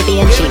feel the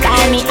pain. She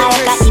call me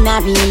Alka in a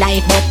real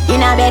life, but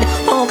in a bed,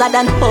 oh God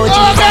and oh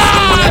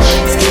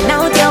Jesus. Skin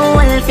out your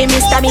wolf, me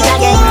stab it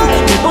again.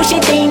 Me push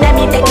it in, then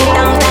me take it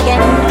down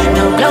again.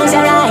 Now close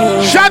your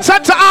eyes. Shouts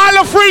out to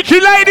all the freaky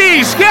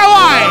ladies. Get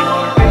why?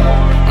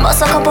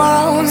 Bust a couple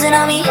rounds in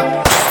a me.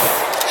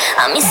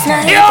 I'm a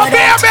sniper. Yo,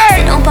 baby!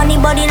 Sit up on the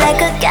body like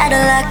a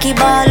Cadillac,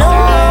 ball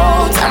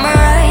out. I'm a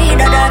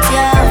rider, that's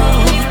you.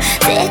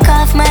 Take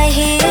off my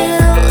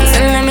heels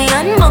and let me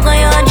unbuckle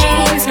your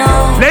jeans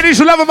now. Ladies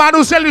who love a man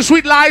who sell you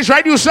sweet lies,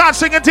 right? You start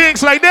singing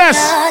things like this.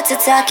 Not to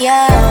talk you.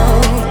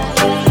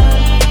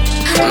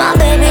 My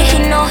baby, he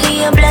know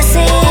he a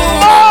blessing.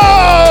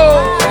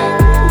 Oh!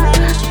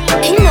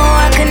 He know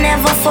I can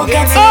never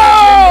forget it.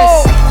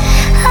 Oh!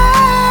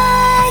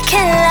 I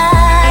can't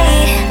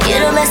lie.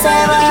 You're the best I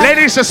ever.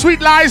 Ladies, the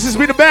sweet lies has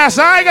been the best.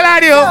 I ain't gonna lie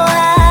to you.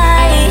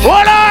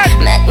 Hold on.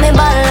 Make me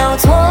ball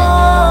out.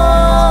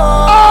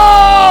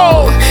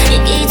 Oh! You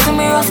eat to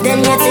me rough, then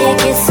you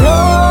take it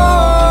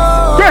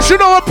slow. Chris, you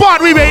know what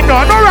part we made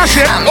now. No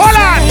rushing. Hold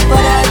on.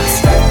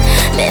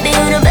 Baby,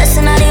 you're the best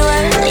in all the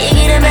world. You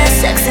get the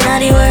best sex in all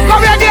the world.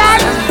 Come here,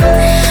 girl.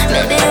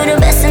 Baby, you're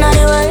the best in all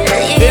the world.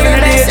 You get the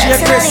best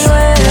sex in all the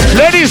world.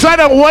 Ladies, I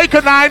don't wake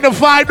at 9 to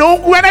 5.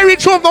 Don't, when I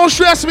reach home, don't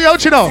stress me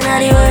out, you know.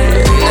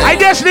 I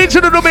just need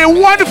you to do me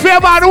one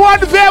favor alone,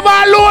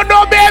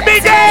 no baby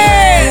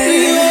girl.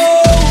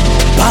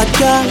 Bad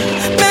girl,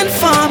 men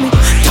for me.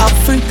 top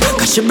freak,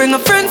 cause she bring a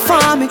friend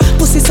for me.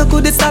 Pussy so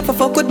good it start for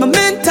fuck with my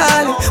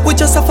mentally. We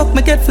just a fuck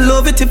me get full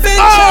love it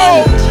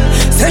eventually.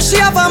 Say she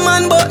have a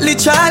man but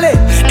literally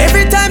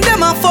every time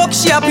them a fuck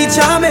she a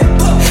picture me.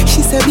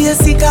 She say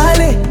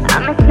basically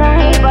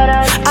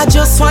I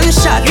just want a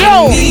shot.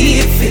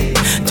 Leave it,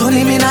 turn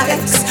him in a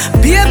X.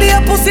 Baby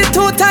a pussy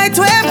too tight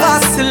to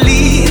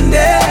Vaseline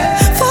there.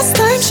 First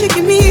time she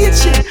give me a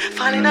chick.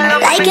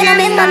 Like in a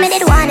member, me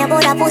did want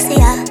about a pussy,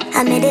 yeah.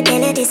 I made it tell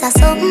you this is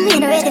something you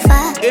know ready for.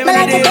 But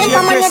like a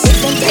temper, man, you're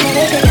different in a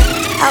regular.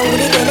 I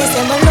would tell you,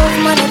 say my love,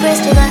 money, press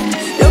trigger.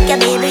 Look ya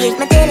baby, if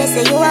me tell you,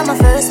 say you are my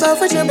first love,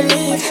 would you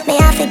believe? May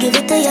I forgive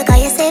it to you,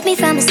 cause you saved me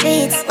from the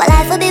streets. While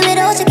life will be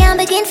without you, can't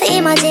begin to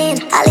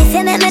imagine. I'll if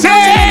you make me touch you,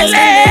 understand me,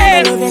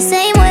 I love you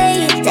same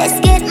way. Let's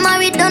get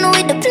married, done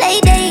with the play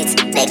dates.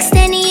 Next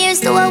 10 years,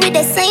 do it with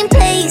the same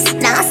place.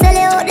 Now I sell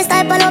you out, this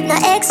type of love, no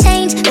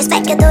exchange.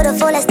 Respect you to the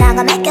fullest, I'm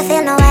gonna make you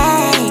feel no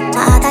way.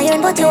 My heart I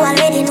yearn, but you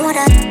already know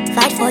that.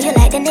 Fight for you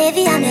like the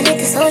Navy, I'm your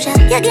little soldier.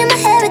 You give me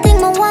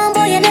everything, my one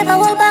boy, you never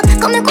hold back.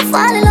 Come make me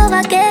fall in love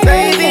again.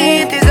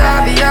 Baby, it is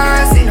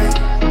obvious, you know.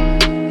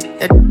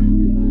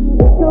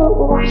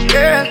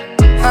 Girl,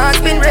 heart's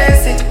been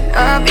racing,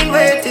 I've been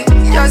waiting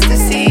just to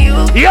see you.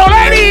 Yo,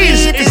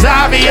 ladies, it's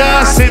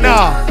obvious, you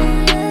know.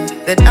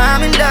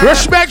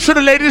 Respect to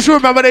the ladies who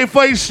remember their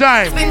first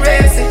time.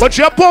 But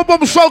your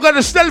pom-pom so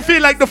gonna still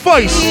feel like the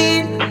voice.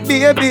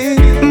 Baby,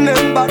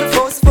 remember the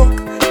first fuck.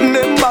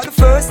 Remember the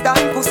first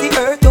time pussy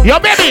hurt up. Yo,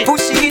 baby.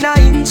 Pussy in a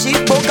inch,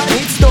 it bug and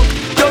it stuck.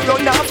 You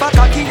run off a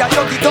cocky and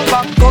you get up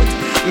and cut.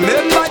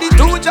 Remember the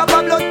 2 drop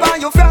of blood by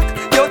your frack.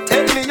 You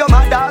tell me your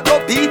mother go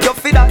beat you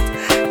for that.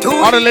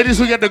 All the ladies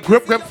who get the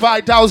grip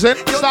 5,000,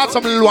 start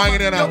some little wine in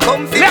there.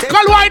 Let's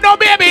call wine now,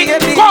 baby.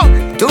 Go.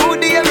 2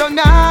 days run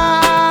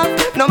off.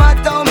 No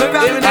matter how me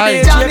run,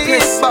 Johnny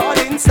is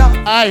falling stop.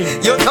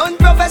 You done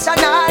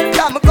professional,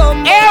 come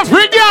come.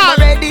 Every girl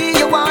ready,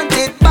 you want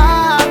it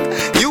back.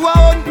 You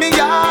want me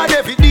yard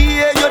every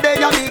day. You there,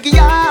 your big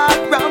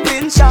yard,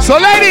 ramping shop. So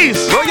ladies,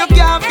 oh, you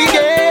can't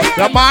forget.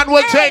 The man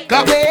will take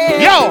up.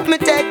 Yo, me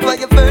take for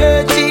your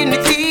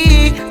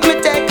virginity.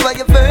 Me take for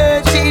your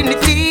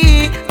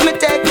virginity. Me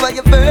take for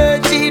your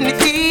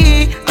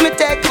virginity. Me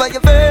take for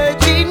your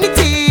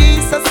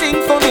virginity. So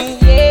sing for me.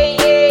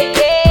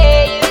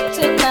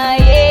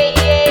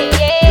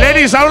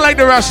 Ladies, I don't like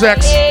the rough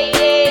sex.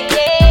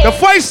 The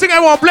first thing I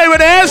want to play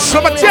with is,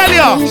 I'ma tell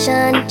you.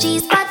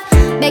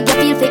 Make you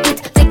feel for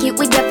it. Take it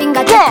with your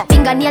finger.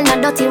 Fingernail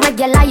not dirty,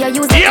 regular. You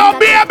use it. Yo,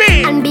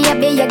 baby. And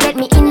baby, you get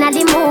me in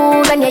the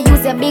mood. When you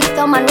use your big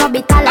thumb and rub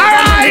it all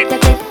right.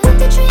 Put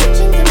the trench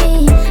into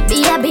me.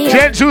 Baby.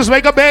 Gents, choose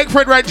make a bag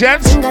for it, right,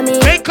 gents?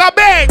 Make a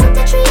bag.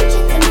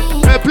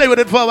 Play with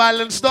it for a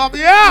while and stop.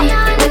 Yeah.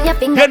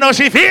 You know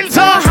she feels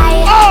so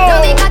high.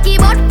 Oh.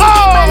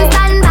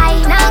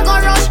 Now go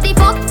rush the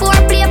fuck for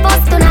play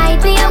post tonight.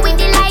 Play with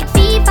the like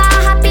FIFA.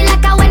 Happy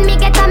like a when me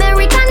get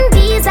American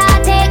visa.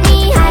 Take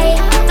me high.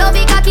 Don't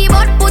be cocky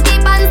but put it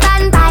on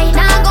standby.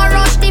 Now go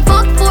rush the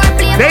fuck for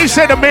play. They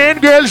say the main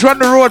girls run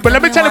the road, but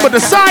let me tell you about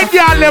the side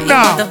girl them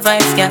now.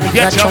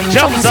 You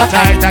jump so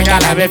tight, I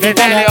gotta be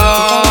tell you.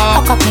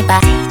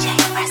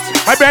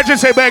 My bedroom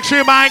say back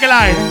extreme angle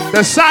line.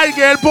 The side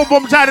girl boom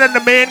boom tighter than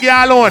the main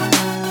girl on.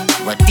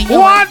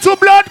 Want to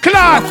blood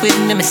clot.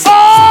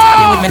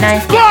 Oh,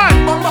 God.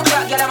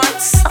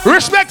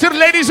 Respect to the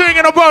ladies who ain't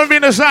gonna bother me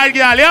in the side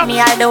girl, yeah?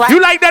 You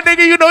like that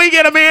nigga, you know he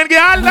get a man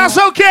girl? That's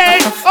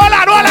okay. Hold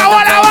on.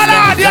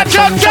 You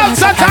jump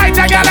so tight,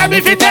 I gotta be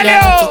fit tell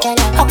you.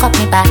 Hook up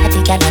me body,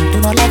 girl, and do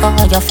no lego.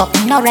 You fuck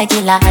me no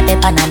regular,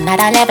 dip on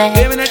another level.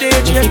 If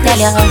you tell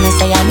you, me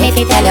say I'm if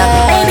you tell you.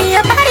 Baby,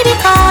 your body be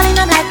calling,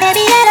 I'm like,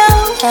 baby,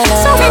 hello.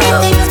 So many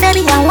things,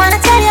 baby, I wanna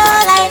tell you.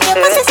 Like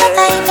your pussy so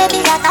tight,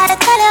 baby, I gotta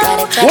tell you.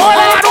 Hold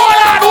on.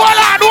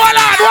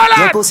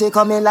 Your pussy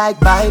coming like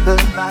Bible.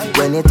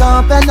 When it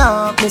open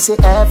up, me see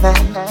heaven.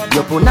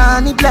 Your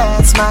punani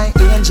bless my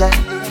angel.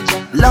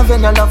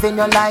 Loving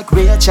you like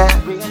Rachel.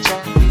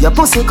 Your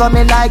pussy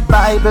coming like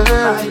Bible.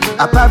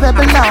 A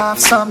parable of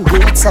some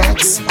great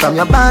sex. From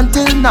your band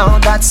till now,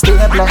 that's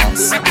stay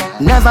blessed.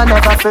 Never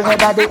fear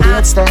that the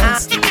eight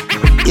stairs.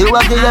 You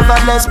have the ever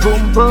blessed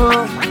boom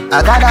boom.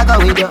 I gotta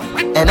go with you,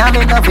 and I'm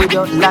in love with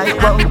you like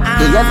wow.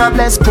 The ever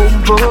blessed boom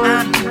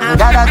boom.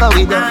 Gotta go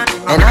with you,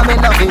 and I'm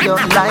in love with you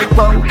like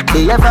wow.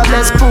 The ever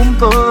blessed boom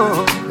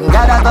boom.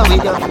 Gotta go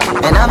with you,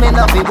 and I'm in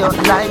love with you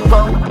like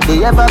wow.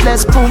 The ever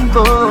blessed boom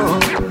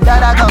boom.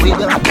 Gotta go with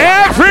you.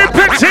 Every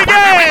pretty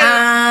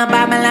girl.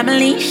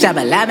 Babalabaloo,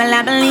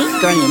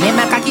 shabalabaloo. Girl, you make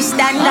my cocky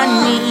stand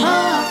on me.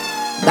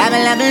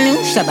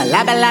 Babalabaloo,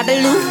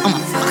 shabalabaloo. I'm a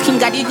fucking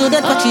god, you good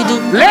at what you do.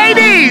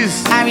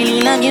 Ladies! I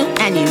really love you,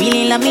 and you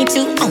really love me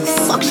too. Oh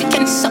fuck, she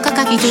can suck a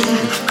cocky too.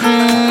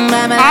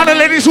 All the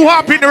ladies who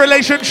hop in the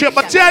relationship,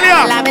 I tell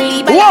ya.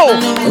 Whoa!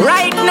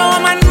 Right now,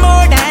 man,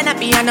 more than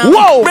happy.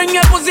 Whoa! Bring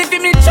your pussy for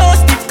me,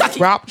 toast it, cocky.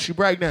 Rap, she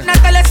pregnant. Now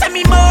tell us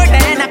me more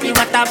than happy.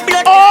 What a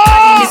blood.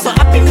 Oh! Me so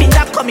happy, me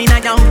that coming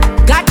now.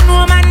 God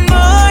no man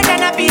more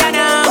than happy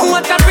now.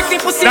 What a pretty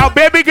pussy. Now,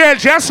 baby girl,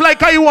 just like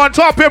how you want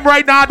to top him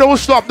right now, don't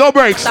stop, no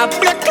break. mics.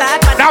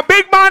 Now,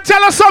 big man,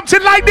 tell us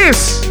something like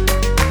this.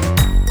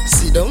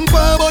 Sit down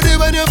for body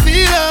when you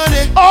feel on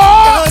it.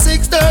 Oh!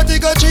 6:30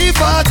 go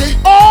 3:40.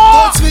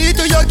 Oh! But sweet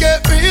till you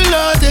get real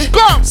naughty.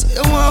 Come! So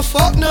you want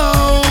fuck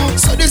now.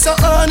 So this a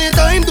honey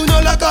time. Do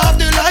not lock off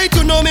the light.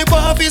 You know me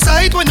pop his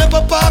sight when you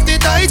pop off the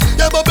tight.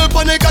 You bubble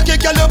pon the cocky,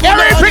 girl, you pull on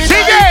the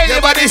tight.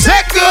 Your body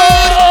set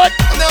good.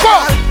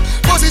 Come!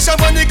 Position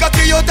when the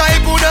cocky, you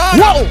type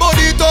banana.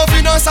 Body tough,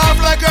 you know soft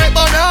like ripe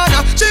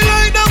banana. She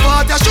like the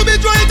water, she be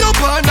dry to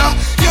panda.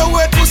 Your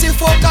wet pussy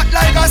fuck hot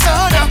like a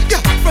sauna.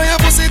 Yeah, from your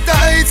pussy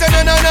tight,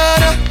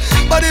 na-na-na-na.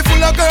 Body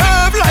full of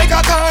curve like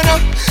a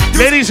corner.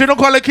 Ladies, we don't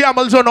call it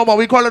camels no more.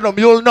 We call it a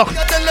mule no.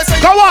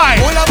 Come on,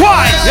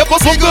 why? Your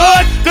pussy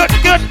good,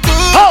 good.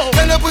 Oh,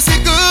 tell your pussy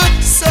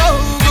good, so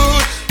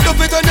good. Don't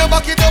fit on your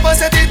back, it up and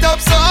set it up,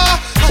 so.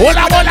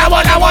 Walla.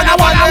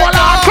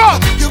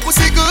 Come. Your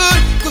pussy good.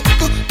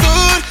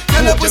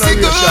 Tell your pussy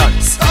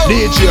good, so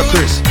good. DJ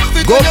Chris,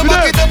 go for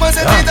them.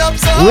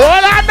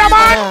 Roll on the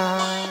man.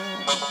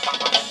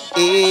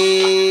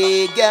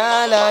 Hey,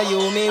 girl,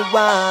 you me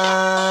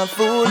want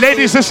food.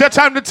 Ladies, it's your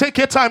time to take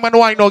your time and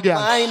wine, no girl.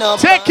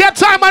 Take your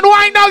time and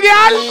wine, no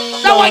girl.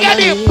 Now what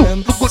you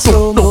do?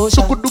 Slow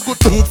motion.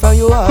 Beat for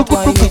your heart,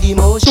 wine with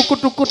emotion.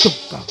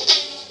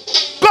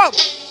 Come.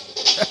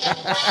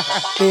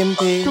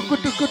 Pimpy,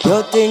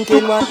 you're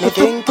thinking what me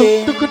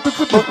thinking,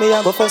 but me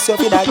a go first you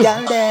for that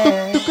girl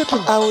there.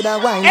 I woulda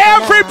wine.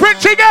 Every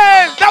pretty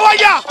girl, now what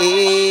ya?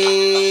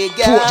 Hey,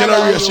 girl, fourth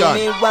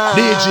generation,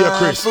 DJ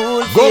Chris,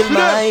 go for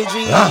my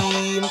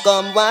dream.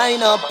 Come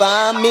wine up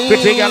on me.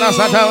 Pretty girl, I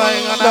start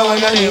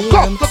wine.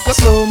 Come.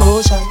 Slow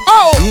motion.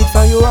 Oh. Beat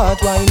for your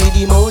heart, wine with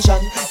emotion.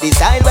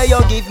 Decide where you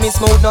give me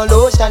smooth no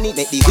lotion. It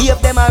make the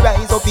wave them a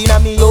rise up in a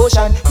me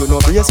ocean. You know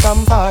brace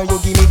from far, you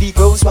give me the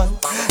close one.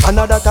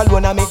 Another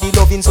alone I make the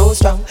loving so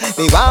strong.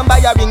 Me want buy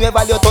a ring we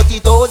value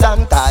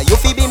 30,000. You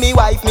fi be me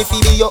wife, me fi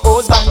be your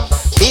husband.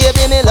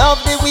 Baby, me love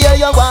the way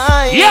you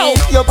wine. Yo.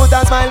 You put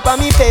a smile on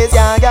me face,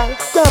 yeah, girl.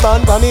 Grab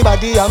on for me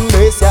body,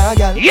 embrace, yeah,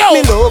 girl. Yo.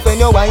 Me love when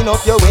you wind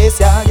up your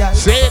waist, yeah, girl.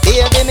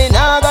 Baby, me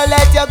nah go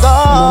let you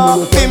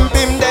go. Pim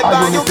the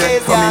on your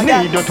face, yeah,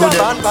 girl. Grab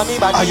on for me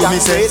body,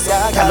 embrace,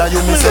 yeah, girl.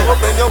 Me love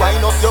when you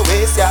wind up your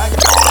waist, yeah,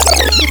 girl.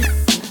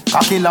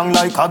 Cocky long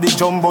like a big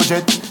jumbo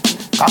jet.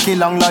 Cocky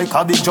long like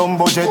a big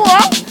jumbo jet.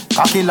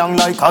 Cocky long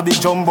like a big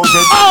jumbo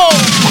jet.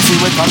 Pussy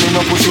wet and me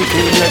no pussy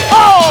feel yet.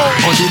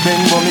 Body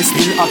bend but me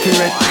still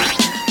accurate.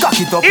 Cock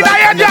it up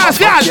like a never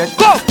fuck yet.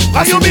 Go!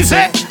 What you me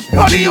say?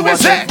 What do you me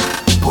say?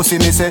 Pussy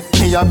me say,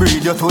 me a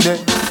breed you today.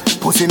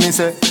 Pussy me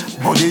say,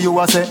 body you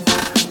a say.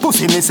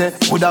 Pussy me say,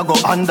 woulda go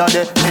under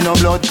there. Me no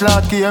blood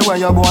clot care where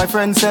your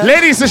boyfriend say.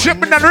 Ladies, the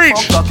shipment done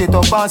reach. Cock it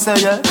up and say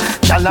yeah.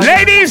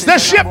 Ladies, the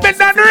shipment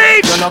done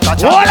reach. You no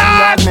catch hold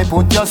on. Me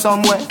put you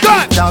somewhere.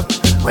 Good.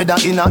 Whether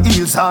in a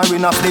heels or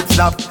in a flip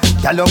flop.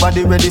 Tell your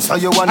body ready so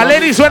you wanna. And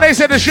ladies, when I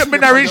say the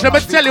shipment done reach, let me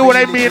tell you what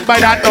I mean by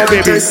that now,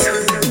 baby.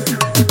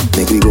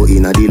 Make we go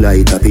in a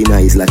delight, up in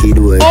eyes like it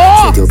door.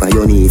 Set you on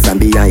your knee from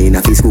behind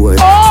a score.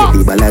 Set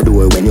the ball a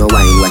door when you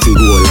wine, watch it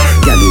goal.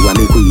 Girl, you are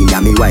me queen,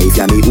 you me wife,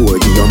 you me whore.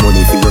 Give your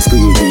money for your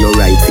spree, give your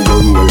right for your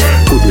rule.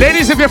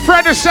 Ladies, if your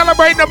friend is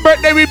celebrating a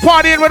birthday, we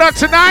partying with us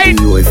tonight.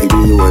 Hold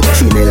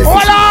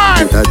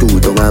on.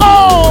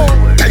 Oh.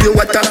 Tell you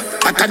what,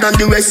 I can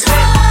do rest.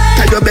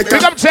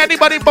 Big up to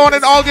anybody born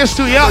in August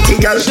too, yeah?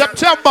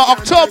 September,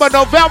 October,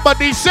 November,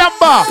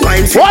 December.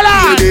 Hold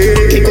on.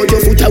 Kick out your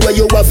foot away,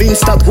 you have in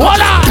stop.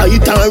 Hold on.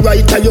 Tight and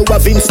right, you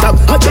have in stop.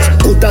 I just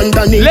put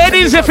underneath.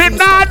 Ladies, if you're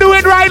not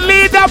doing right,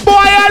 leave that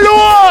boy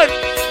alone.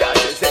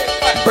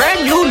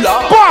 Brand new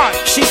law. Boy.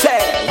 She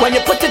said, when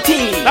you put the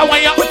teen,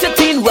 when you put the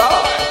teen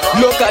raw.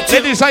 Look at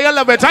ladies, how you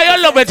love it, how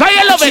you love it, how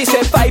you love it. She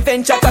said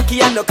 5-inch a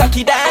cocky and no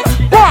cocky that.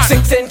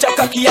 6-inch a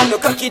cocky and no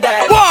cocky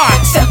that.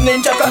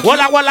 7-inch a cocky.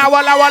 Walla.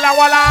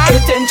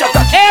 8-inch a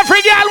cocky.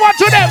 Every girl want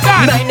to them,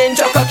 God. 9-inch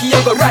a cocky, you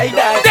go ride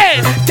that.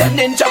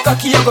 10-inch a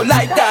cocky, you go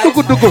like that.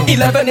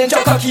 11-inch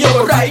a cocky, you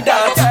go ride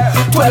that.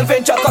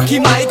 12-inch a cocky,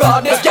 my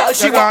God, this girl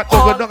she want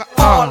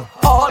all.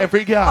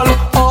 Every girl.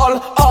 All.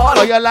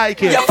 How you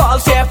like it? You fall,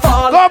 say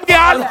fall. Come,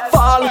 girl.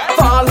 Fall.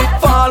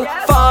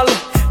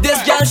 This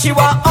girl she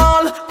want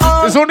all.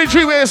 There's only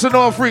 3 ways to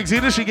know freaks.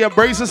 Either she get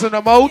braces in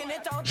the mouth,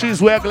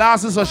 she's wear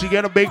glasses, or she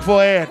get a big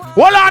forehead.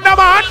 Hold on, the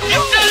man.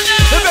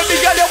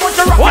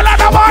 Hold on,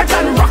 the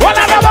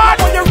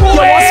man.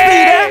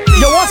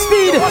 You want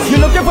speed? You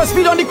looking for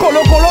speed on the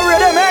color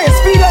rhythm, man.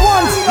 Speed at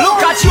once.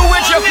 Look at you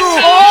with your crew.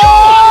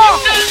 Oh!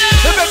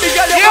 Baby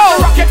girl, you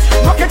want to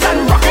rock it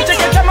and rock it. You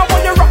get them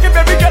when you rock it,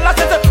 baby girl. I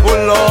said, oh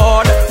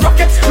Lord, rock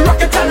it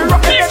and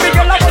rock it, baby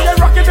girl. When you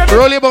rock it, baby.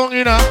 Roll your bone,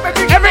 you know.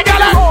 Every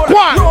girl,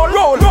 roll.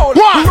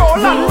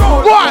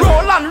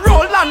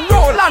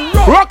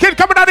 Rocket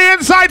coming on the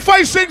inside.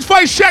 5, 6,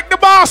 5. Check the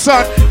boss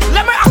on.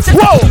 Let me ask you.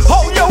 Whoa.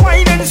 How you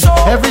whining so?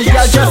 Every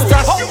girl just.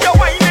 How you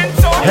whining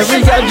so?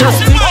 Every girl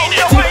just.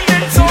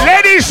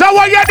 Ladies, how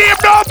are your name?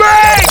 No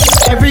break.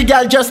 Every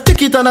girl just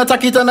tick it and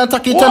attack it and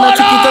attack it and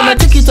attack it and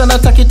attack it and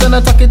attack it and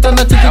attack it and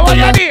attack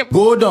it and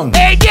go down.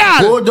 Hey girl.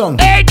 Go down.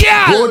 Hey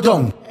girl. Go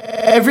down.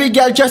 Every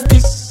girl just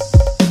tick.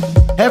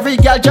 Every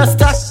girl just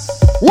tack.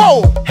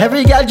 Whoa.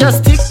 Every girl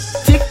just tick,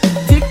 tick,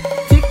 tick,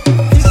 tick,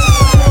 tick.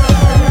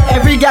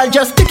 Every girl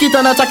just tick it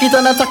and attack it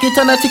and attack it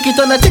and tick it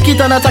and tick it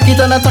and attack it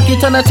and attack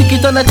it and tick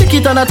it and tick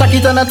it and attack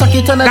it and attack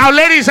it and. Now,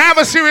 ladies, I have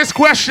a serious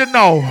question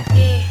now.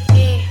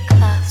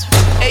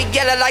 Hey,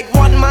 girl, I like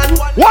one man.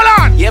 Hold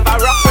on. You ever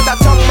rock with a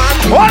tongue man?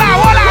 Hold on.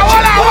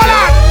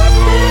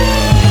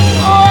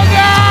 Oh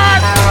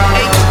God.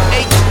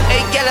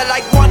 Hey, girl, I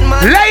like one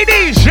man.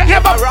 Ladies, you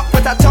ever rock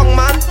with a tongue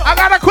man? I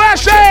got a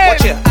question.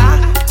 Watch it,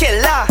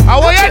 killer.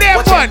 How are you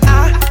there, fun?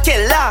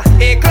 Killer.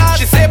 Hey, class.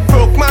 She say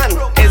broke man.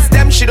 It's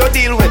them she don't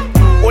deal with.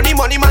 Only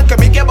money man can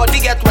make your body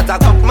get what I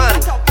got man.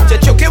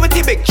 Just choke it with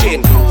the big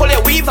chain. Pull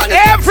your weave and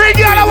every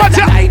girl I want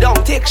you. Lie down,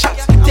 take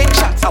shots. Take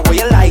shots. And where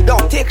you lie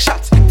down, take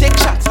shots. Take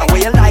shots. And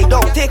where you lie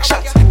down, take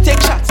shots.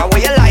 Take shots. And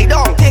where you lie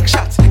down, take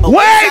shots.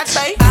 Wait.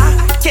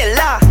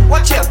 Killer.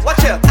 Watch it.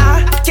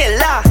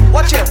 Killer.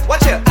 Watch it.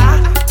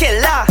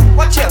 Killer.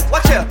 Watch it.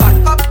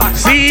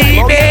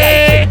 See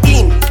me.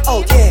 In.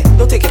 Oh yeah.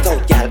 Don't take it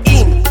out, gal.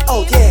 In.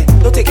 Oh yeah.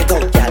 Don't take it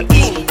out, gal.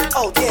 In.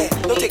 Oh yeah.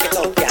 Don't take it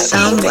out, gal.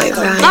 Soundboy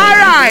grind. All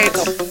right.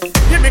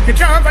 You make me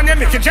jump and you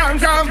make it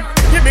jump.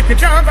 You make me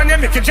jump and you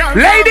make it jump.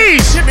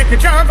 Ladies. You make me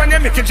jump and you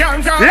make it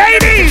jump.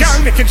 Ladies.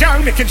 Make it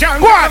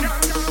jump. Go on.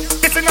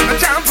 It's another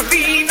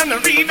trampoline on the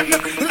rhythm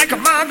like a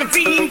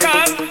magazine,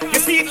 cause you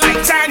see it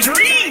like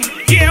tangerine.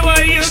 Yeah,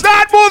 well, you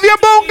start move your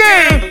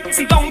bungie.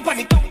 See, don't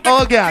panic.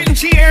 Oh, God.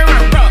 Cheer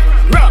and rock.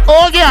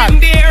 Oh, God.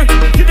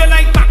 You don't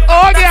like back.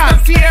 Oh,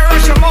 God. Fear,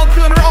 rush your mouth to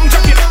the wrong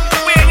jacket.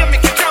 Where you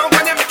make it jump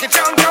and you make it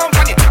jump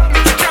on it.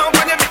 Make it jump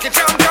and you make it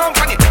jump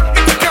on it.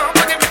 Make it jump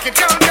and you make it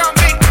jump on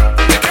it.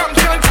 Make it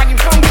jump and you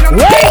function.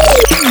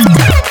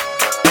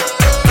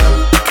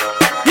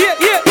 Yeah.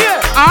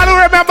 I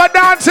don't remember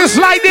dances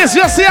like this.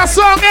 You see a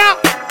song, yeah?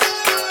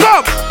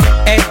 Come.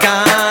 Hey,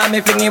 God, me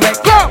fling it wet.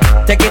 Go.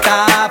 Take it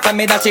off and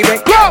me dash it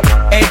wet. Go.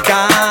 Hey,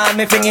 God,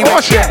 me fling it wet.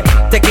 Oh, shit.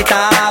 Take it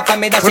off and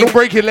me dash it wet. Don't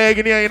break your leg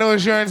in here, you know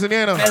insurance in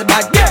here, no?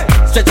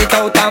 Stretch it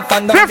out and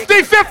fan down.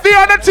 50-50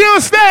 on a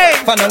Tuesday.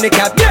 Fan on the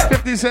cat.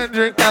 50 cent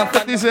drink,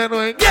 50 cent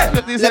wing.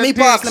 50 cent Let me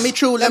pass, let me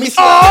chew, let me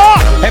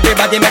slide.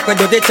 Everybody make me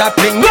do the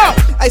chopping. Go.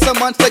 I some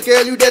monster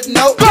girl you didn't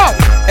know. Go.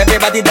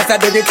 Everybody that's a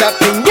do the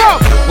chopping.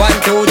 Go.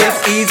 1, 2, this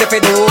easy for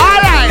do.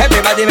 Alright.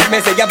 Everybody make me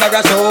say you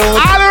better show.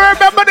 I don't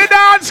remember the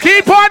dance.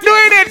 Keep on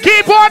doing it.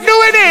 Keep on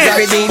doing it.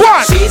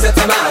 One. She's a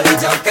tamale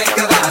jumping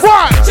kavas.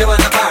 One. She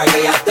wanna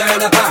party after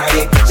the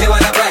party. She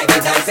wanna break and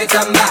dance it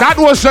somebody. That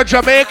was the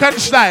Jamaican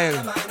style.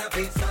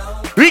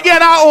 We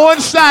get our own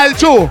style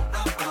too.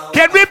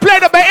 Can we play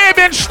the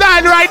Bahamian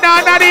style right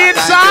now on the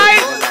inside?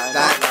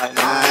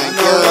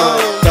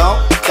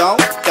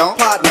 Don't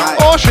pardon my.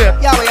 Oh shit.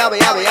 Yabba.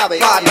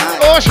 Pardon my.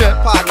 Oh shit.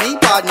 Pardon me,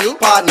 pardon you,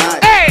 pardon I.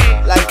 Hey.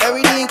 Like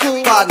everything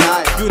cool, pardon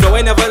I. You know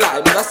I never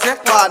lie, but I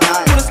said pardon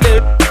I. You the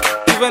slip,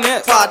 even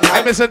it. Pardon I.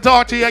 I miss a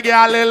talk to you,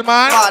 girl, little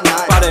man. Pardon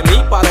I. Pardon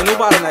me, pardon you,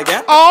 pardon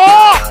again.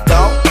 Oh.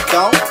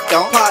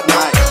 Don't pardon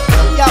I.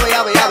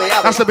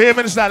 Yabba. That's the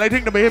Bahamian style. I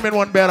think the Bahamian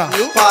one better.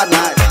 You pardon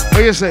I. What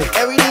do you say?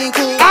 Everything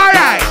cool.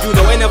 Alright. You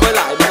know I never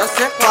lie, but I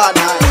said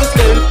pardon I. You the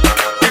slip,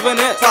 even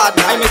it.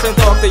 Pardon I. I miss a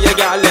talk to you,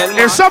 girl, little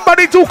man. If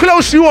somebody too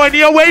close to you on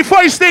your way,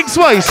 first things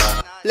first.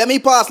 Let me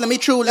pass, let me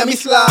through, let me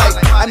slide.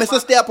 I miss a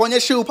step on your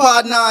shoe,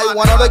 pardon I.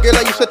 One other girl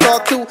I used to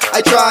talk to, I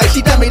tried.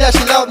 She tell me that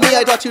she loved me,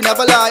 I thought you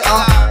never lie,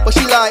 but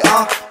she lie,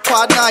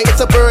 pardon I. It's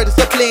a bird, it's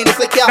a plane, it's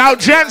a cat. Now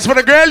gents, for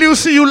the girl you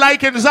see you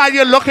like inside,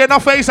 you look in her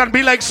face and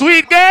be like,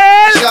 sweet girl.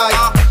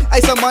 I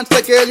some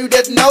monster girl you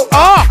didn't know.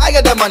 I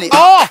got the money.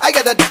 I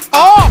got the.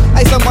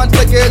 I some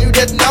monster girl you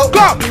didn't know.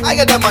 Come. I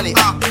got the money.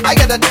 I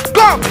got the.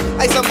 Come.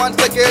 I some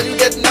monster girl you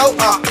didn't know.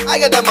 I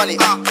got the money.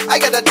 I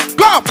got the.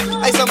 Come.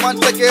 I some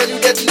monster girl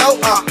you didn't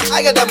know. I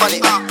got the money.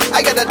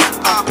 I got the.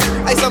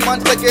 I some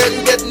monster girl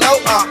you didn't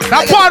know.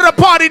 Now part of the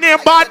party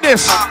named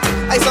Badness.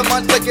 I some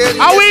monster girl.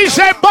 How we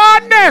say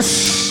Badness?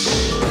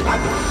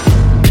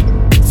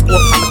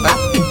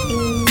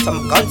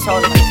 Some guns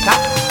on the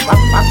clock.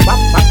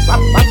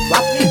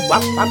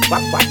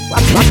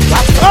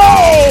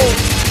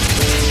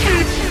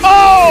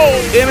 Oh!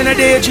 Give me the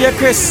DJ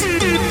Chris.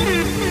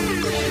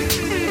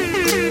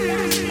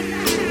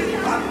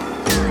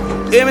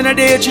 Give me the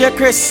DJ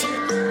Chris.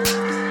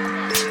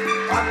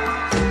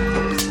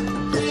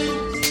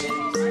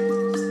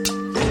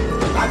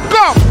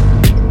 Come!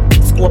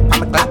 Scope on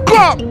the clock.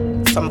 Come!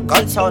 Some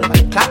guns on the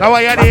clock. Now I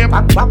hear him.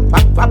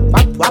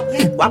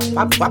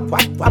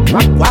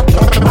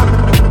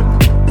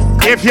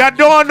 If you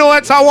don't know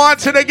it, I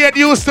want you to get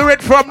used to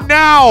it from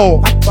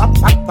now.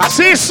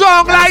 See a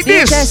song like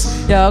this.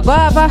 Your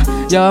guava,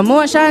 your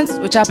emotions,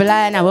 we chop a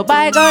line and we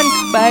buy gun.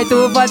 Buy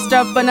 2 bus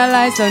strap and a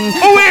license.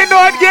 Oh, we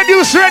know it, get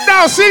used to it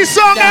now. See a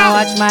song now.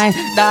 Watch my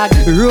dog,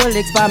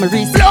 Rolex for my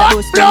wrist.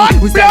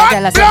 We sell a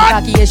girl a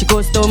cocky, yeah, she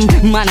custom.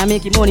 Man, I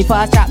make money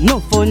fast trap, no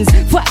funds.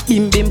 Fuck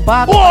bim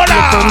park.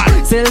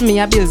 Sell me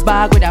a Bills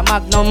bag with a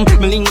Magnum.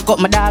 Me link up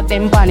my dog,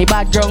 them panny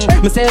bag drum.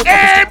 Me sell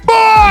hey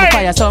boy!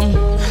 Fire some.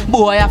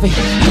 Boy, I feel.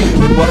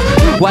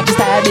 What is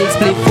that big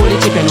split fully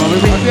chicken on the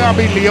ring? I can't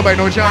be late by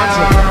no chance.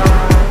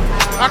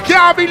 I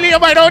can't be late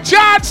by no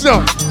chance.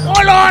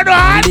 Hold on,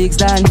 man. Big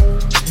stand.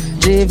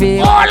 JV.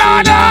 Hold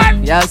on,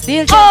 man. Yo,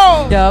 still.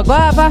 Oh. Yo,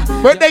 guava.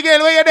 Birthday girl,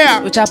 where you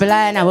there? We chop a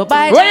line and we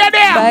buy. Where you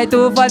there? Buy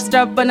 2 fat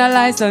strap and a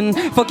license.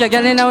 Fuck your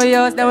girl in our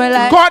house, then we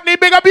like. Courtney,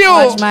 big up you.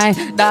 Watch my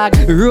dog.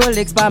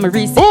 Rolex by my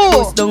wrist.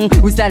 Goes down.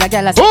 We style a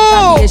girl a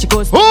say she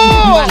goes down.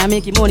 Wanna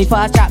make it money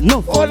fast trap.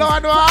 No fun. Hold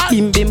on, man.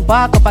 Bim bim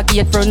park up a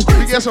gate front.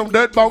 We get some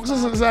dirt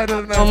bounces inside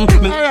of the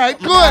night. Alright,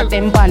 good.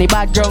 Them bunny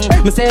background.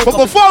 But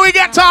before we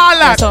get to all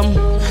that,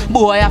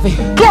 boy, I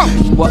feel.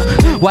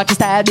 Watch the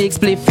style, big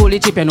split, fully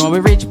chip. You know we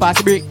rich past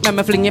the brick. Let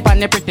me fling it on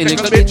the pretty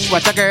little bitch.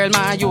 Watch a girl,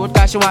 my youth,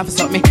 cause she want for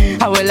something.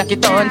 I will lock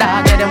it on,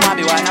 dog. Get them want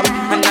be one.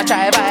 And I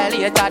try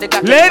violate all the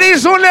clock.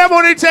 Ladies, don't let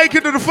money take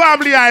you to the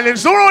family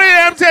islands. Don't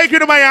let them take you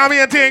to Miami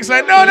and things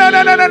like no.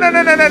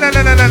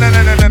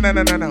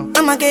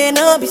 I'ma get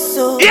no be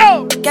so.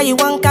 Yo! Yeah, you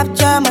won't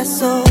capture my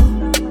soul.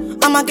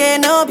 I'ma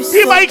get no be so.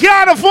 You might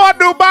can't afford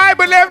Dubai,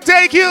 but let them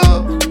take you.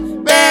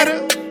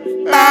 Better.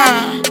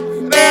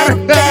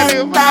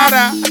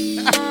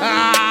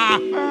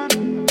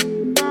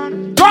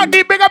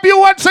 Courtney, big up you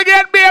once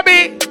again,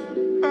 baby.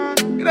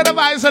 You know the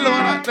vibes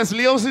alone. That's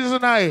Leo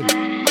season, right?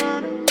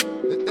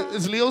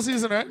 It's Leo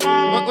season, right?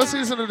 What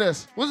season of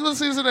this? What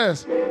season of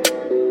this?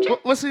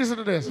 What season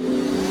of this?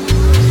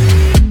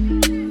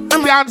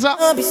 Pianza?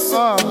 Oh, it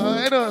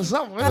is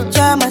something.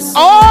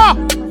 Oh!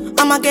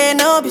 I'ma get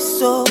no be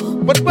so.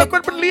 But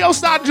Leo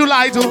start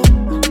July too.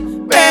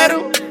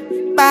 Peru,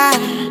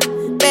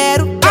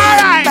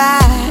 alright.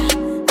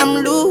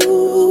 I'm loose.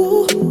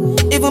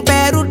 Even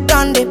Peru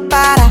done the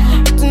para.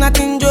 Tonight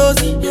in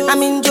Josie,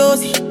 I'm in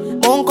Josie.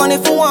 Won't call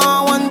if you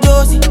want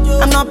Josie.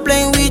 I'm not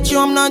playing with you,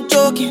 I'm not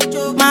joking.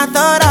 My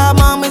thought of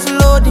mom is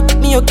loaded.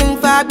 Me you can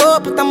fight,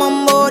 but I'm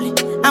on molly.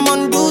 I'm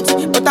on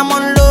duty, but I'm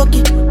on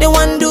low-key. They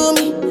want do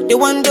me, they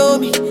want do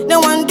me. They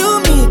want do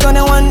me, cause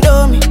they want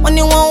do me. When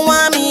you won't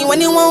want me,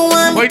 when you won't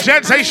want me. Wait,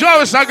 Jen, say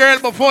show us a girl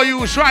before you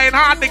was trying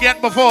hard to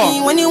get before.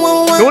 When you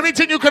won't want the only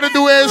thing you could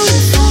do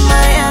is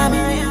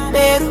Miami,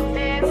 Peru,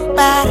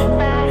 para.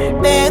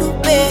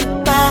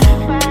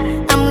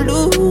 I'm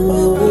loose.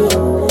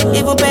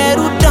 Even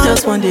Peru done.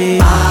 Just one day.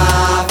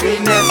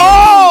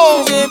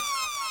 Oh!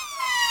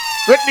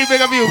 Whitney,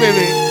 big up you,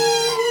 baby.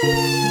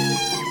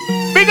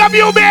 Big up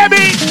you,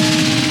 baby.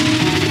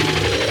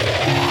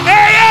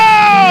 Hey, yo!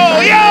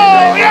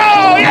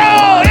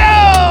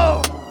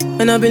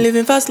 And I've been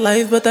living fast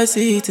life, but I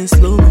see it in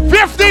slow.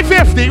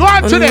 50-50, go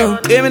on to them.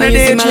 Give me the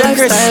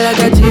Degress. I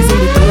got cheese in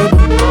the turbo.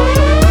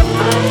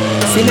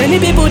 See many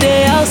people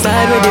there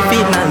outside where they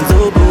feed man's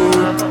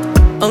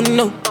oboe. Oh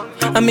no.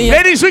 I mean,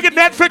 ladies, we get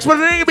Netflix, but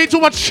it ain't gonna be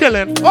too much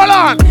chilling. Hold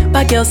on.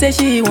 But girl say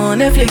she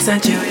want Netflix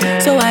and chill,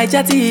 so I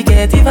chatty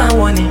get even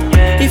warning.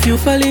 If you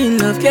fall in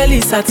love, girl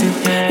is satin.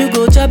 You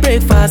go to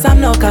breakfast, I'm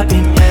not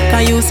capping.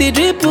 Can you see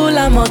dripple?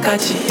 I'm not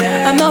catchy.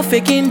 I'm not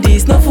faking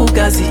this, no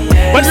fugazi.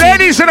 But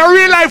ladies, in a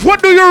real life,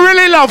 what do you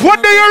really love?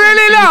 What do you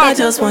really love? I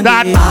just want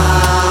that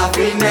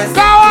happiness.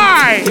 Go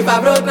on. If I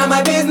broke, now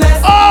my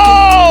business.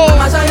 Oh.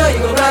 I'ma show you,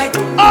 you go right.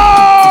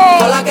 Oh.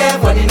 All I care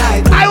for the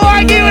night. I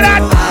want to give you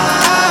that.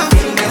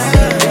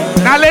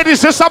 Now, ladies,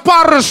 this is a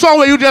part of the song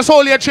where you just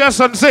hold your chest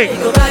and sing.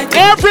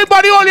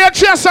 Everybody hold your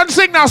chest and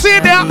sing now. See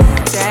it there?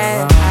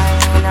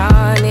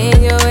 I need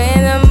you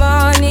in the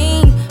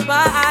morning,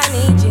 but I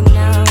need you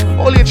now.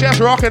 Hold your chest,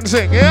 rock and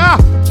sing. Yeah?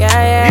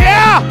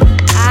 Yeah.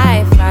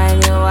 I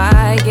find you,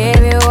 I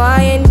gave you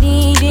what you're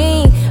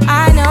needing.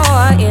 I know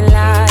what you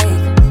like.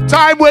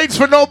 Time waits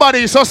for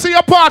nobody, so see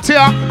your part here.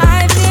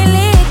 I feel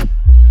it.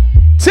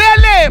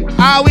 Tell him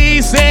how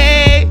we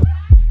say.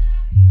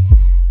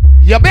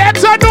 You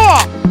better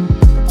know.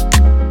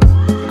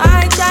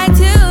 I try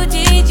to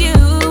teach you.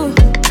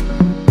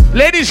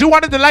 Ladies, you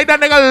wanted to like that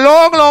nigga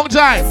long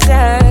time.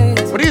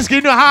 But he's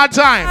giving you a hard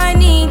time. I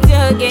need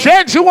to get.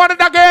 James, you wanted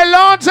that girl a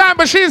long time,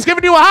 but she's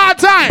giving you a hard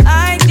time.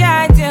 I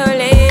try to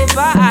live,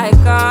 but I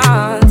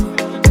can't.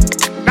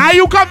 Now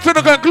you come to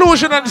the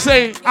conclusion and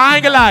say, I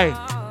ain't gonna lie.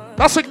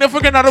 That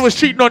significant other was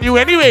cheating on you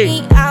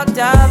anyway.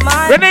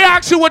 When they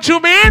ask you what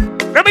you mean,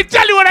 let me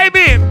tell you what I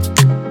mean.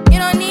 You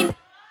don't need.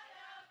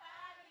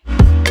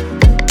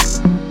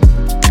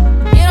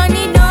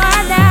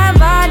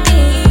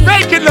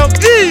 Make it look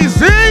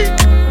easy.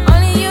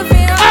 Only you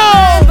feel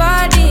my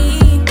body.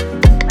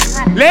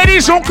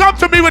 Ladies, don't come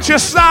to me with your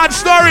sad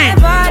story.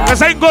 Cause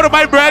I can go to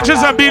my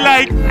branches and be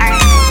like,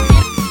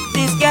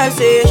 this girl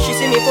say she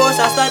see me post,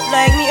 I start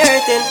like me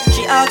hurting.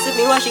 She asked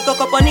me why she cock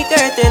up on the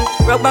curtain.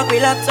 Rock back,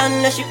 relax,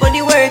 and then she put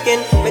the work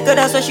in. Because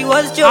that's what she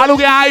was joking. I look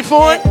at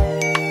iPhone.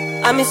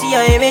 I miss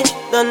your image,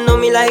 don't know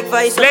me like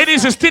vice.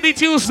 Ladies, it's Titty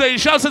Tuesday.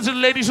 Shout out to the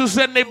ladies who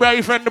sent their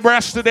boyfriend the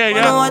breast today.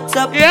 Yeah? What's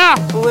up? Yeah.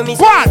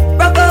 What?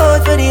 Rock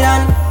out for the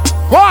run.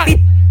 What?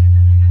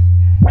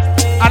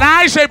 And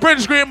I say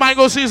Prince Green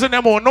Mango season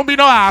them on. Don't be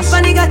no ass.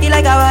 Funny cocky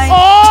like a wife.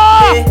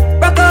 Oh!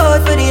 Rock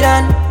out for the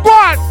run.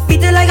 What?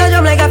 Beat it like a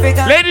drum like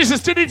Africa. Ladies,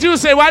 it's Titty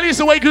Tuesday. Why least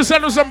awake you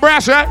send them some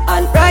breast, right?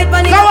 And right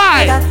funny. Come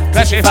on.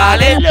 Let she fall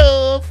in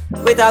love.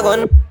 With a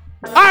gun.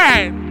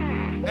 Alright.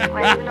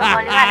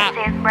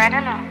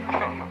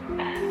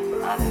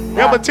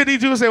 Yeah, but Titty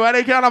Tuesday, why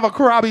they can't have a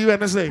crabby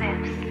Wednesday?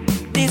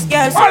 this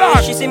girl.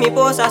 So she see me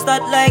post, I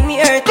start like me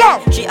hurt.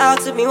 She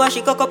asked me why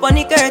she cock up on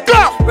the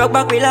curtain. Rock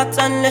back, relax,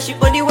 and let she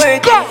put the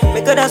work.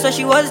 Because that's why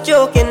she was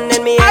joking.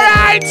 Then me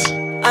alright.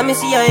 I me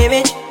see her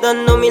image,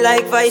 don't know me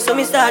like Vice, so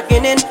me start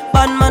grinning.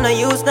 Bad man, I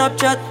use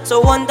Snapchat.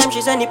 So one time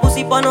she send the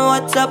pussy on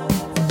WhatsApp.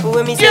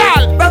 When me say,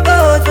 rock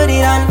out for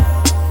the run,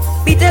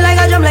 beat it like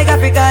a drum like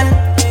African.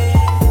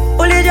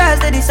 Pull your jaws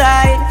to the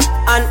side,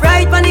 and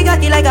ride pan the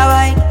cocky like a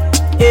wine.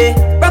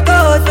 Yeah, rock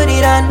out for the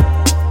run,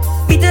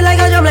 beat it like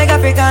a drum like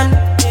African.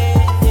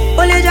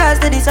 Pull your jaws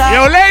to the side.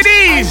 Yo,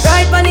 ladies!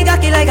 Ride pan the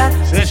cocky like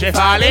a. Say she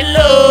fall in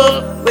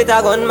love with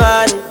a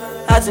gunman.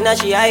 As soon as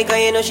she hike,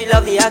 you know she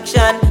love the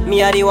action.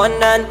 Me are the one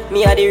man,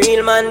 me are the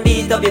real man.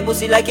 Beat up your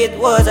pussy like it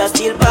was a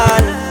steel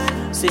pan.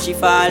 Say she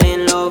fall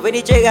in love with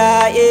the trigger,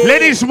 yeah.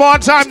 Ladies, more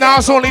time now.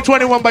 It's only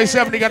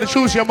 21/7. You gotta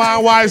choose your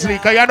man wisely.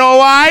 Cause you know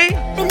why?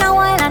 Been a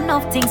while,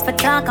 enough things for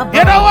talk about.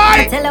 You know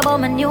why? I tell about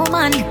my new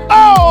man.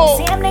 Oh!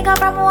 Same nigga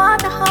from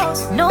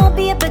Waterhouse. No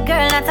baby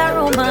girl, that's a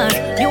rumor.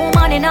 New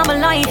man in my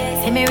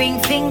life. See me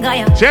ring finger,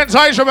 yeah. Gents,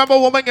 I remember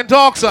woman can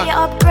talk, son. You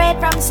upgrade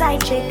from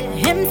side chick.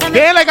 Him to me.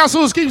 They like a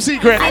Sue's keep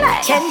secret. I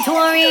like 10 to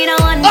arena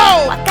one.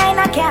 Oh! What kind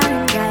of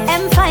Karen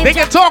guys? M5. They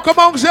can talk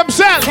amongst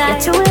themselves.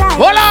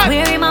 Hold on.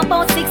 Wear him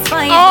about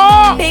 6'5".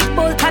 Oh! Big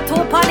bull tattoo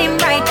on him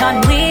right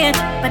on weird.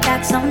 But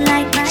that's some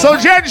like my so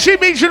Jen, she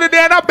meets you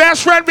today and her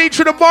best friend meets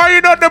you tomorrow.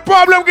 You know the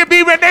problem can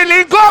be when they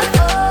link up.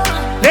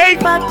 They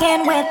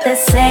fucking with the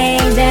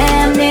same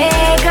damn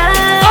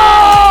nigga.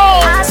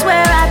 Oh! I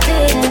swear I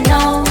didn't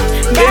know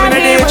that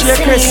he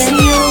was seeing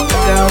you.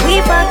 Girl,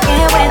 we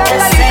fucking with the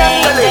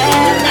same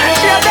damn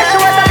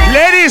nigga.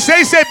 Ladies,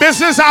 they say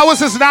business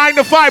hours is 9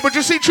 to 5, but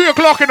you see 3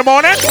 o'clock in the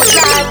morning.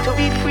 To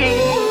be free.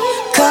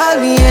 Call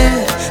me,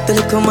 yeah. The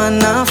little man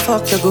now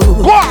fuck the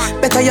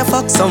good. Better you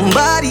fuck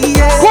somebody,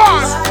 yeah.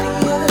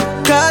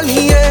 Call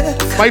me, yeah.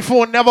 My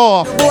phone never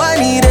off. Oh, I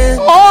need it.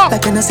 Oh!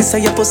 Like when I see say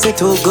your pussy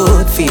too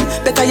good, feel.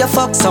 Better you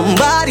fuck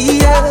somebody,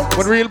 yeah.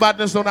 When real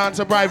badness don't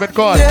answer private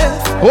call. Yeah.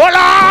 Hold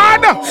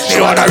on! She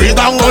want a big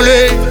long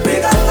body.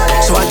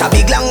 She want a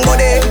big long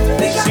body.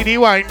 CD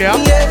wine there.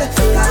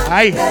 Yeah.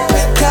 Aye.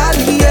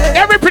 Call me, yeah.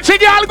 Every pretty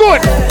girl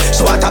good.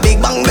 She want a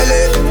big bang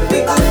belly.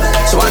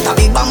 She want a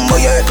big bang boy,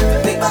 yeah.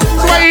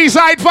 So east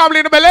side family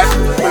in the belly.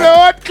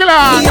 Blood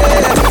clot.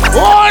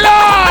 Hold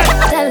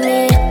on! Tell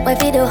me,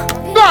 what you do?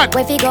 God.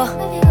 Where you go?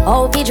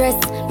 How you dress?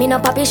 Me no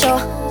papi show.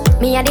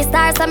 Me a the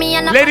stars, so me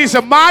a no. Ladies,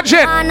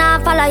 imagine.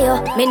 I follow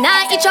you. Me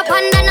not itch up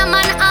under no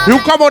man arm. You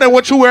come out and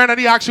what you wearing and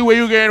he ask you where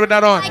you getting with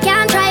that on. I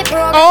can't try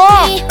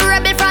program me.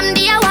 Rebel from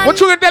the one. What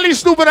you gonna tell his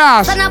stupid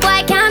ass? Son of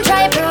boy can't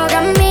try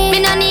program me.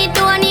 Me no need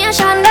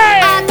donation.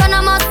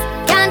 Autonomous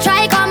can't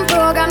try come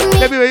program me.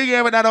 Let me where you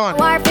getting with that on.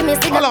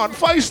 Hold on,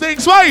 first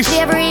things first.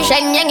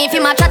 Shenyang if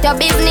you match at your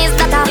business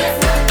data.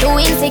 Too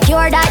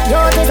insecure that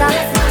yours is a.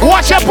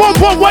 Watch your pum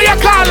pum, what you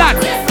call that?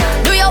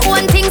 Do your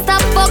own thing,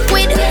 stop fuck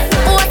with.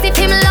 What if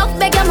him love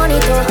beg your money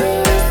too?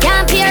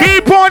 Can't peer.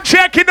 Keep on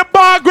checking the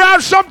bar,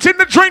 grab something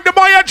to drink. The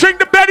more you drink,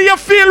 the better you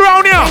feel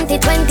around here.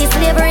 2020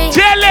 slavery.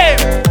 Tell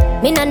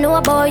him. Me no know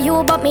about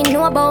you, but me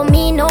know about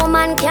me. No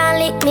man can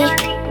lick me.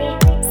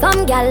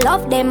 Some gal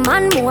love them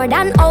man more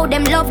than how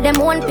them love them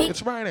one pick.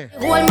 It's Friday.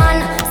 Whole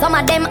man, some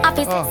of them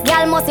office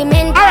gal must be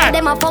mental.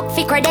 Them a fuck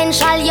fi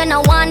credential. You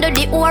no want do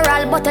the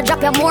oral, but to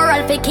drop your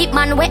moral fi keep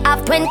man we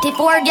have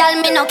 24 gal.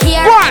 Me no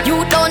care. What?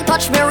 You don't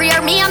touch me rear.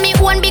 Me and me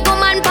one big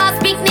woman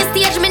pass big this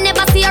stage. Me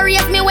never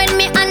serious me when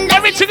me under.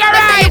 Everything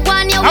alright.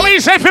 How we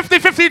say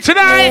 50-50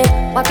 tonight?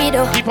 What we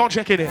do? Keep on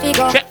checking it.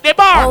 Figo. Check the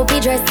bar. How we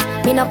dress?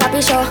 Me no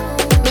papi show.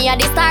 Me a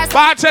the stars.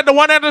 Bart said the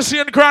one Hennessy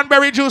and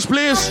cranberry juice,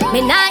 please. Me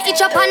nah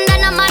itch up under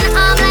no man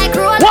arm like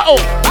roll. Whoa.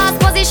 Boss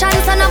position,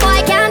 so no boy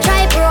can't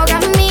try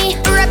program me.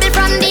 Rebel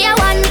from day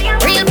one.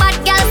 Real bad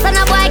girl, so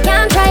no boy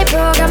can't try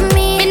program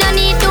me. Me no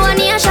need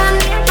donation.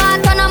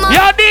 Autonomous.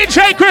 Yo,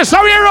 DJ Chris,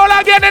 how we roll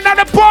again in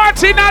the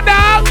party now,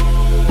 dog?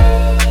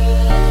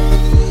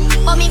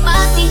 For me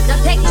party, no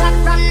take chat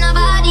from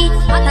nobody.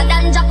 Hotter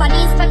than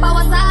Japanese pepper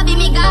wasabi.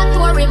 Me got to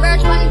a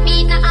reverse 1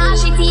 feet. Na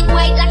ashy teeth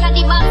white like a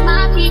the back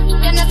party.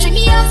 You know see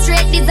me up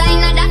straight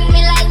designer that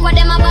me like what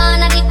them a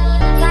born at it.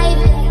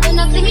 You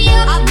know see me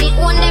up. Have me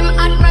own them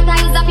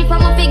advertiser people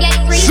must get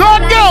free. So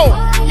go.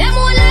 Them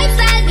own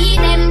lifestyle be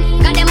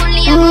them. Got them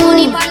only have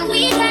money for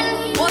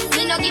weekend. But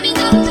me no give it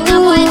up to no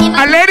boy.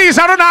 And ladies,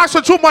 I don't ask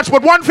for too much,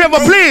 but one favor,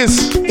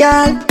 please.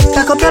 Girl,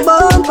 stack up your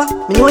bumper.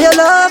 Me know you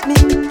love me.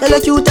 You're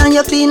cute and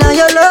you're clean and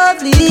you're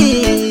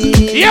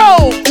lovely.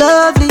 Yo!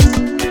 Lovely.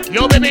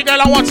 Yo, baby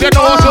girl, I want you to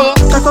know too.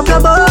 Stack up your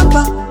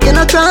bumper. You're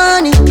not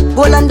cranny.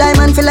 Gold and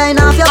diamond feel line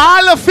off your.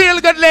 All the feel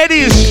good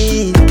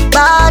ladies.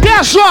 Bad.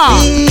 Guess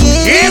what?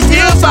 If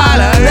you fall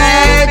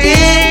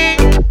already.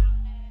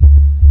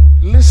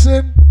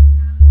 Listen.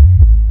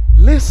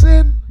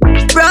 Listen.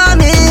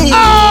 Promise.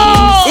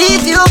 Oh!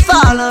 If you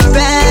fall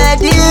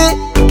already,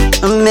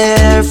 I'm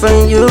here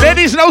for you.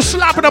 Ladies, no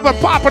slapping up and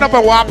popping up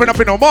and whopping up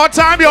in no more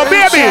time. Yo,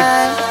 baby.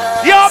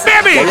 Yo,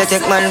 baby. Girl, you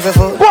take man for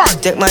food,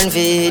 take man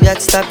for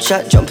that stop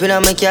chat. Jump in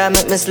on my car,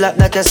 make me slap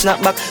that a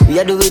snap back. We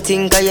a do we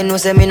think, cause you know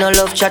say me no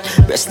love chat.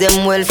 Breast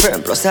them well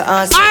firm, plus the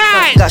ass.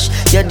 Gosh,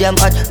 you're damn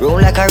hot, roll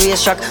like a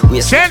race track.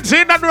 Sense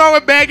ain't nothing wrong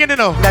with begging, you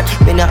know.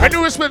 When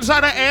you whisper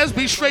inside her ears,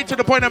 be straight to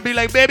the point and be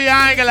like, baby,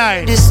 I ain't gonna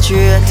lie. This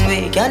straight,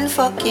 we can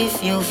fuck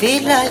if you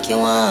feel like you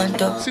want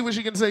to. See what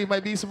she can say, you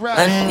might be surprised.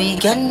 And we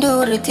can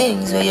do the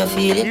things where you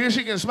feel it. Here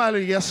she can smile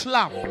and you get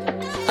slapped.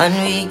 And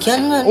we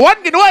can run.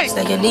 One can wait.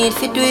 Like you need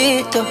to do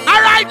it too.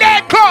 Alright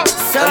then, come.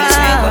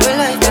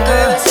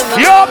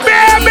 Yo,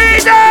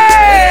 baby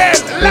girl.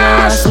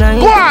 Last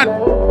one.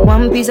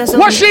 One piece of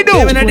what she do?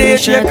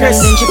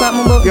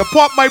 You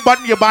pop my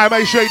button, you buy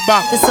my shirt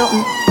back.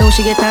 No,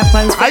 she get her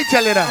pants. I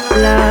tell you that.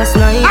 Last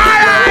night.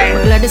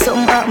 Alright. Glad there's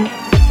something happen.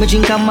 Me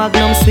drink a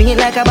magnum, swing it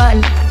like a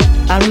button.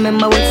 I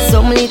remember with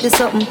something, little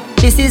something.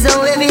 This is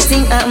how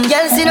everything happen.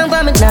 Girl, sit down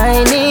by me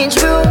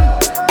 9-inch room.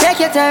 Take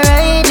your time,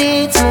 ride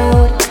it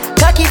smooth.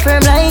 Cocky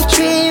firm like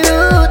tree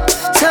root.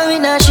 So we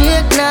not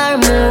shake nor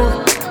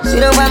move. Sit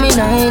down by me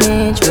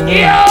 9-inch room.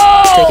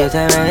 Take your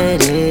time,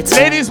 ride it smooth.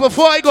 Ladies,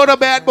 before I go to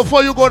bed,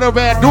 before you go to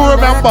bed, do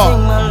remember.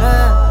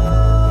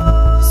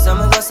 Some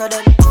of us are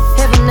dead.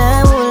 Heaven,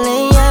 I will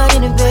lay out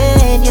in the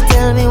bed. You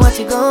tell me what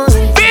you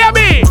going.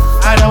 Baby,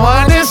 I don't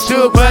want this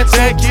to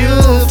protect you.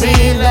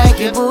 Feel like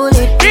a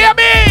bullet.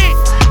 Baby,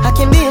 I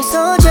can be a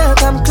soldier.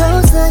 Come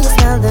closer. You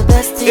smell the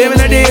best. Even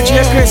a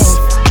DJ, Chris.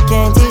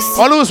 Can't you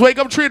see? Always wake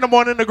up 3 in the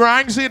morning to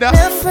grind. See that?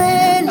 My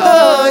friend,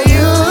 oh,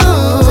 you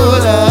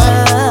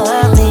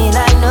love me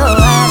like no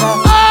other.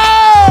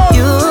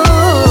 You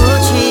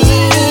treat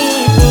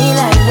me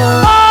like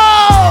no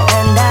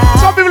other.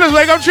 Some people just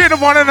wake up 3 in the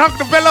morning and hug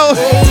the pillows.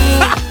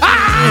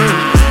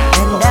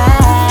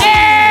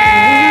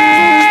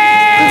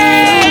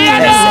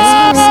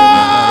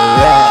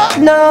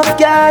 No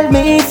girl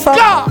me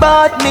fuck,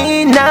 but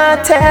me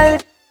not tell.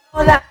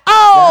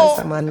 Oh,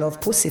 some man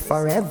love pussy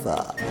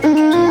forever.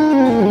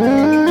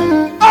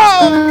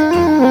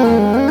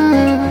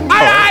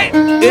 Alright.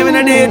 Even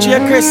a DJ,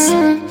 Chris. You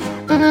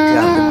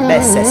have the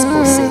bestest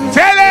pussy.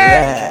 Tell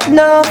it.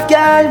 No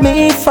girl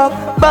me fuck,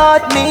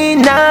 but me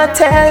not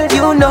tell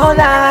you no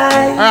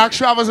lie. I asked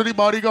Travis and the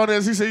bodyguard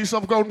as he said he's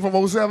grown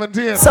from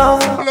 017. So,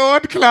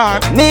 Lord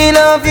Clark. Me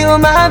love you,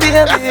 my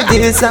baby.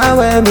 This is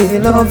where me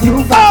love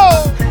you.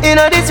 In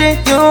the street,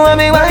 you are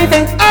me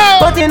wifey.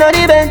 But in the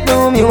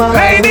bedroom, you are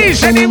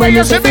ladies, anywhere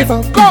you see me,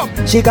 go.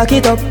 She cock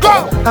it up,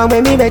 go. And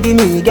when me ready,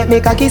 me get me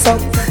cocky up.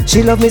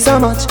 She love me so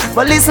much,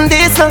 but listen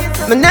this up.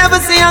 Me never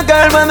see a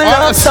girl when me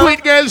love so.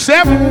 Sweet girl,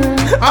 Sam.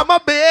 I'm a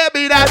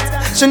baby that.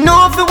 She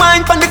know if you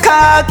wine from the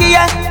cocky,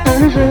 yeah.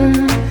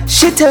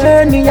 She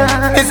turn me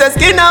on. It's a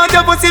skin out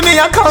your pussy, me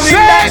a coming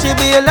back. She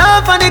be a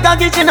love on the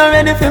cocky, she not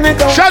ready for me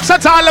come. Shouts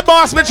out to all the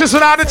boss bitches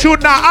with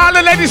attitude now. All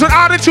the ladies with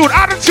attitude,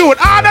 attitude,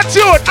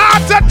 attitude,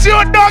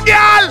 attitude, no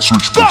girl.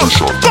 Go,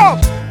 go,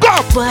 go.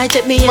 Boy,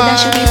 take me and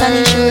should be on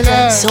the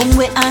shoulder.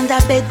 Somewhere under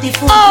bed, the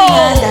food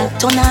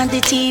turn on the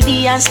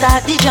TV and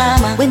start the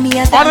drama. When me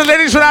a all the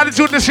ladies with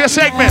attitude, this your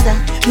segment.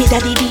 Me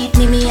daddy beat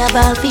me a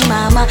ball for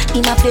mama.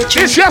 He ma play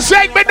this your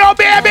segment, no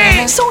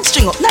baby. Sound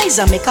string up nice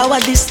and make our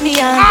this me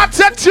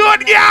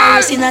attitude,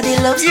 girl.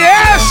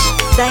 Yes.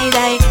 Die,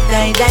 die,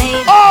 die,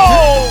 die.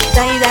 Oh.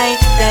 Die, die,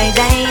 die,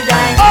 die,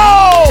 die.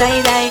 Oh.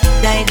 Die, die,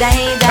 die,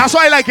 die, die. That's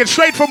why I like it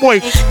straight from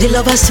work. The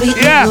lover sweet.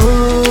 Yeah.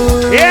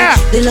 Yeah.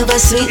 The lover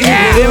sweet.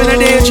 Yeah. Even a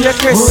DJ,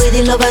 Chris. Oh,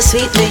 the lover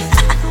sweet me.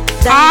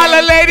 All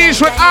the ladies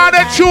with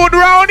attitude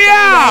round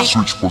here.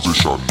 Switch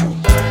position.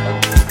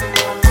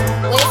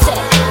 Wait a sec,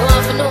 you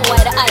want to know why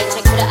the eye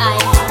check for the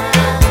eye?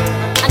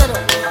 I don't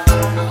know.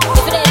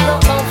 If it ain't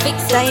broke, don't fix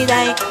it. Die,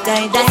 die,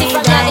 die, die,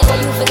 die. What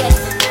you forget.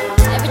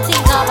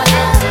 Everything normal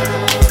now.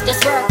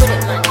 Just work with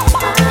it, man.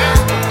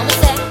 I'ma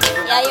say,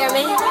 yeah, hear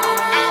me?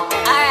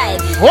 Alright.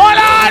 Hold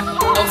on.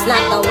 It's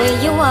not the way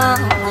you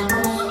walk,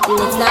 and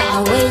it's not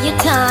the way you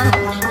talk,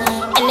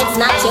 and it's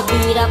not your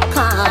beat up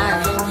car.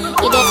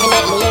 You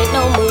definitely ain't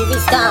no movie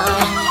star.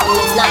 And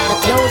it's not the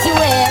clothes you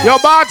wear. Yo,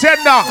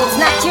 bartender. It's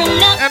not your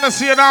look. And I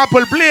see an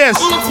apple, please.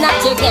 And it's not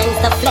your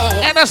gangsta flag.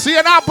 And I see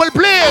an apple,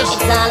 please.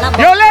 It's all about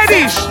yo,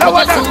 ladies. Just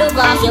love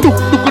off your boom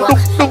boom.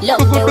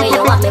 Love the way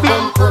you want me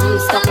boom boom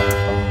stop.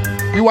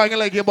 You ain't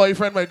like your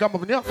boyfriend when come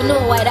up in here? You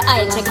know why the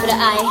eye check for the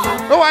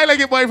eye. No, I like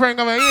your boyfriend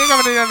coming. He ain't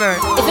coming in there.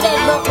 If it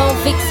ain't broke, don't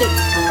fix it.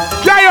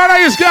 Yeah, you know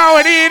he's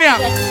going in here.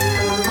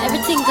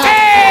 Everything comes.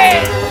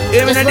 Hey!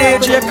 Even a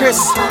DJ,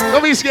 Chris.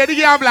 Don't be scared. You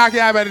can't black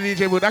hair by the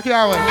DJ booth. I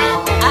can't wait.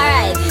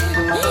 Alright.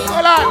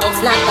 Hold on. It's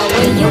not the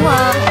way you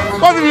are.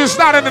 Both of you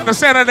started in the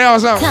center there or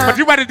something. But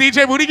you by the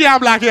DJ booth, you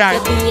can't black hair.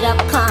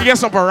 You get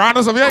some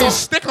piranhas over here, you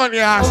stick on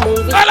your ass. Hold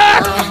on.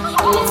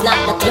 And it's not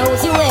the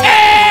clothes you wear.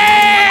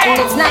 Hey! And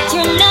it's not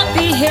your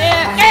nappy hair.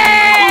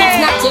 Hey! And it's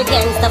not your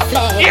gangsta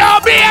flag.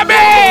 Yo, baby!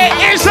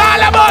 It's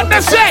all about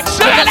the sex.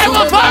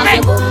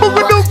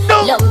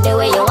 Love the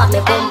way you want me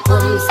boom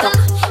boom stuck.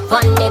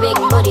 Pon the big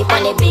booty,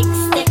 pon the big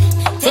stick.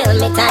 Till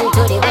me turn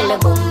to the when me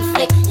boom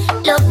flick.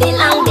 Love the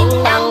long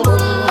ding dong boom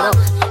go.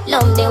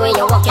 Love the way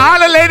you walk. All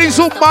the ladies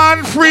who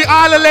man free,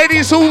 all the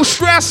ladies who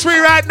stress free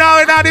right now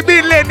in the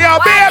building. Yo,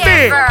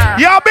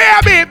 baby. Yo,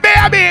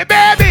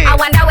 baby. I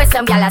wonder where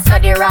some gyal a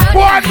study round.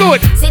 One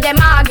good. See them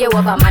argue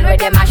over man with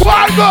them a share.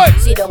 One good.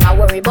 See don't a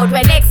worry about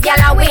when next gyal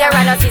a wear.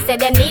 And us say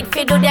them need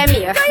fi do them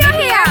here. Do you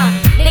hear?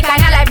 The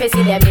kind of life we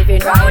see them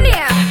living round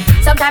here.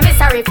 Sometimes it's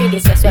sorry for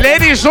this.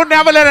 Ladies, don't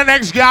never let an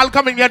ex-gal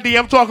come in your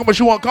DM talking about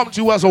she won't come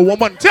to you as a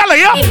woman. Tell her,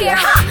 yeah. Here,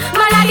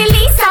 man, I the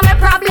least of my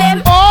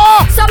problem.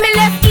 Oh. So me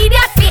left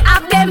idiot fi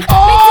have them.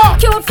 Oh. Me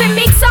too cute fi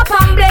mix up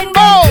and blend.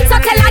 Oh. So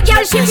tell a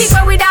girl she fi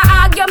go with her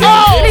argument.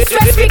 Oh. Me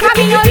stress free cause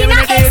me know in a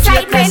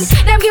excitement.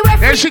 Them give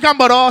away. Then she come,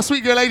 but oh,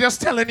 sweet girl, I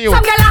just telling you.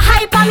 Some girl a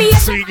hype on me.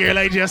 Sweet girl,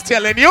 I just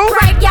telling you.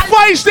 Right, girl.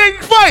 Voice thing,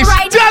 voice.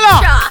 Right, tell her.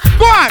 sure.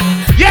 Go on.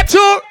 Get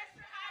to.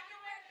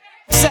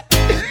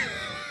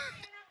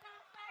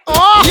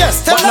 Oh.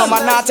 Yes, but no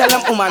man not tell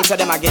them woman so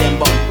them a get them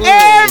bun.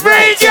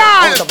 Every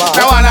girl. The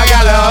one a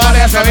girl over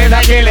there so they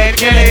kill it.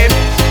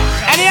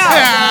 Anyhow,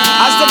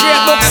 as the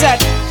great book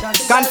said,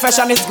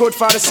 confession is good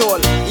for the soul.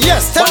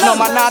 Yes, but no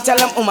man not tell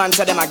them woman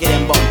so them a get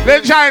them bun.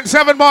 Then giant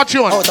 7 more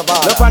tunes.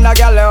 Look when the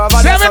girl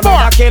over there 7 so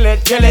more. kill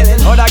it.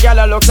 Other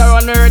girl looks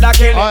around me da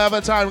kill it. I have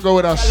a time go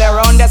with us.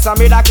 Around there so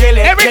me da kill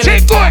it.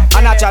 Everything good.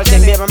 A natural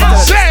thing, baby.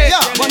 Say.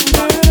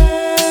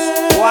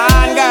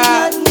 One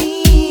girl,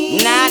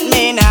 not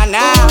me, nah.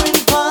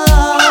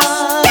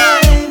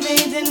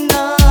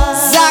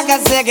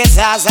 Ziggy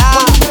Zaza.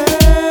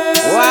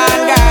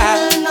 One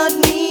girl, not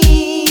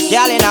me.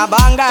 Girl in a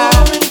banger.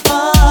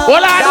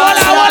 Hold on.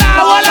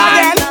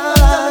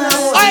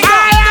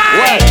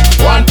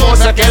 One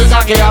post a kill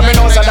cocky, and me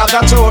know say that's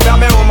a true.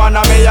 Me woman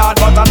and me yard,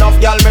 but enough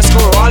girl me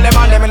screw. All them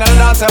and them in the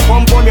dance,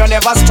 pum you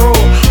never screw.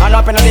 And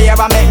up in the air,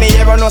 make me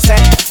ever no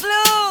say.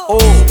 Oh,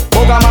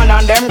 Booga man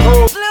and them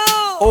crew.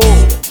 Oh.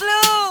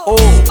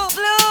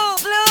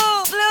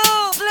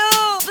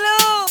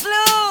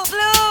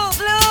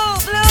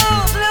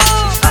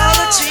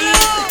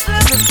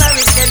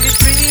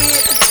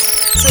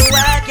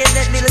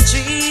 That little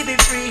tree be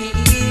free.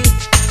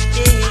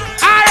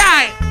 Yeah.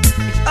 Alright.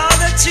 All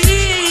the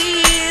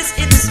trees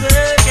in this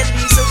world can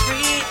be so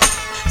free.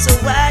 So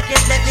why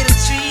can't that little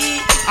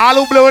tree? All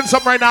who blowing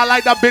some right now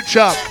like that bitch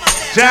up.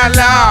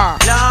 Jala,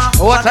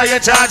 what are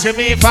you charging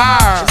me for?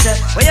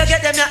 When you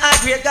get them your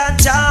high-grade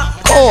ganja,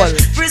 cold.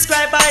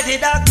 Prescribed by the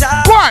doctor.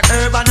 What?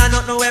 Urban I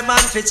don't know where man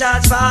fi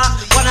charge for.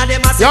 One of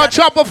them a say yo,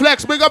 Chopper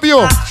Flex, big up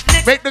you.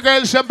 Make the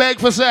girls some beg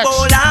for sex.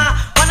 One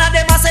of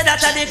them a say that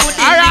a the good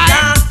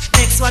indica.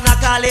 Next one I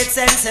call it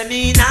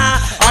sensemina.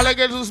 All I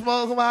get to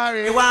smoke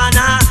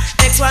marijuana.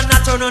 Next one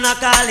I turn on a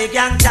call it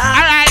ganja.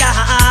 Alright.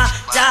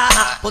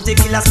 Put the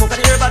killer smoke at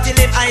the herb till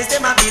them eyes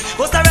them a beat.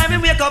 Post a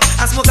rhyme wake up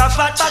and smoke a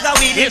fat bag of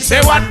weed. Him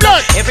say one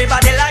blood.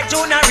 Everybody like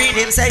Jonah read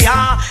him say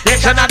yeah.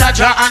 Next another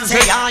jar and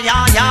say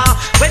yeah.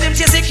 When him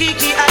chase a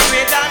kiki I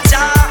read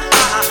ganja.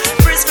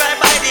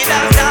 Prescribed by the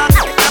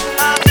doctor.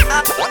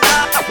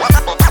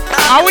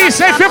 And we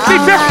say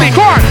 50-50,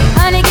 go on.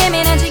 Honey came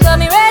in and she got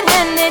me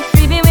red-handed,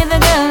 creepy with the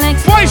girl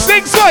next door. Voice,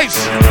 sing, voice.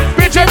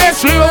 Picture this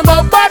real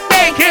about butt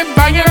naked,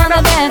 banging on the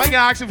bed. I can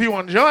ask if you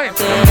want to join.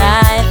 Did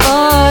I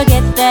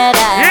forget that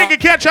You ain't gonna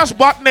catch us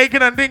butt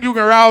naked and think you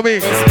can row me.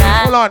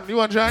 Hold on, you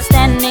want to join?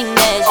 Standing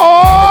there.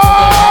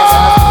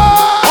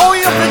 Oh,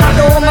 you think I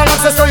do my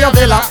access to your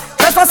villa?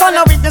 Trespass on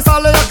your weakness,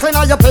 all of your clean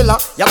on your pillar.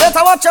 You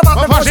better watch your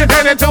back before she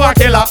turn into a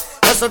killer.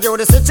 Just review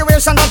the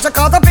situation that you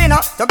call the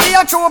winner. To be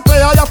a true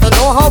player, you have to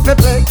know how to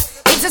play.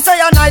 If she say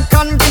a night,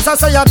 convince her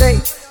say a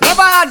day.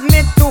 Never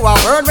admit to a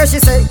word where she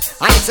say.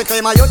 And if she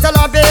claim her, you tell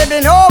her,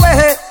 baby, no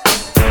way.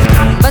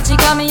 But she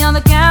caught me on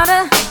the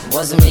counter.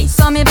 Wasn't me.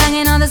 Saw me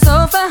banging on the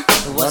sofa.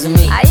 It wasn't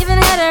me. I even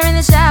had her in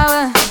the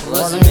shower. It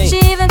wasn't me. She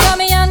even caught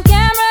me on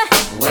camera.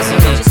 It wasn't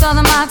me. She saw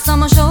the marks on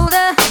my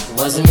shoulder. It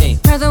wasn't me.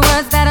 Heard the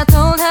words that I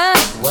told her.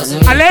 It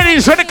wasn't me. And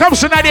ladies, when it comes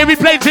to night, we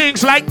play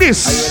things like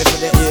this. Are you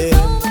ready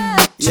for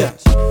that? Yeah.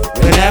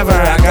 Whenever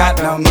I got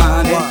no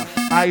money,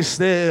 I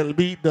still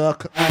beat the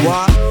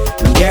what?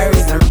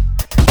 Gary's the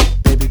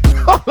baby.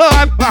 Hold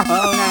on.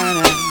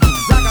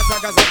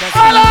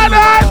 Hold on.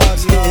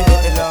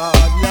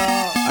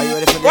 Are you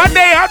ready for that? One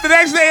day up, the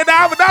next day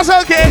down, but that's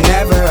okay.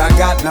 Whenever I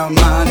got no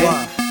money,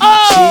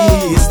 she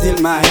is still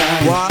my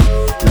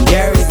honey.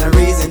 Gary's the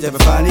reason to be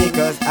funny,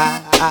 cause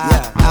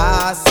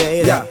I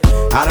say that.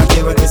 I don't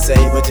care what you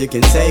say, but you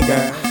can say,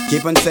 girl.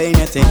 Keep on saying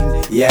your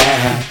thing, yeah.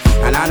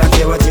 And I don't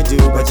care what you do,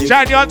 but you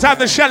John, you'll time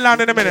the shell down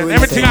in a minute.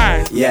 Everything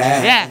alright.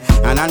 Yeah.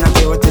 And I don't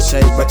care what you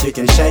shake, but you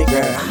can shake,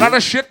 girl. Not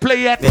a shit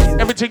play yet.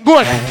 Everything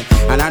good.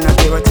 And I don't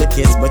care what you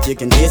kiss, but you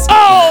can kiss.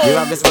 Oh! You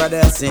have this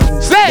brother sing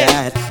say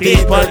that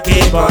people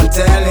keep on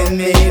telling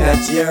me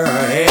that you're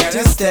here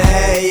to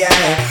stay,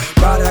 yeah.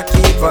 But I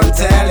keep on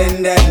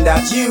telling them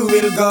that you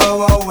will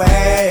go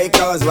away.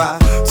 Cause why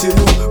two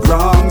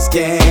wrongs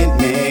can't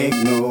make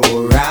no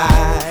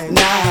right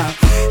now.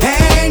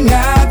 Ain't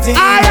nothing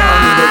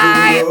wrong with the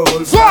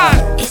old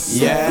fight.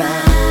 Yeah.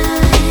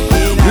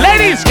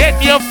 Ladies,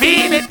 can you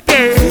feel it,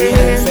 girl?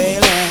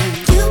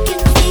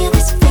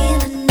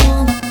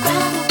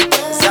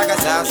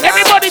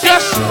 Everybody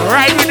just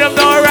ride with them,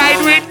 don't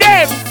ride with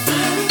them.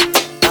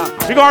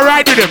 We gonna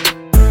ride with them.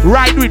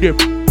 Ride with them.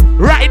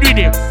 Ride with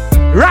them.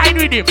 Ride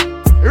with them.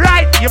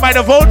 Right, you might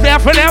have voted there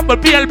for them,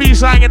 but PLB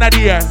song in the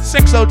air.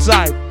 6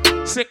 outside.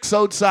 6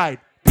 outside.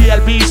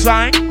 PLB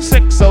song,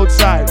 6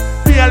 outside.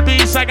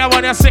 PLB song, I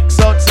want you 6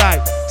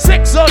 outside.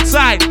 6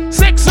 outside.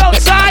 6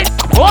 outside.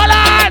 Hold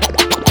on.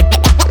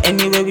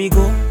 Anywhere we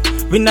go,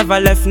 we never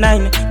left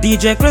 9.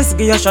 DJ Chris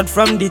give a shot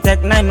from the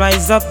Tech 9.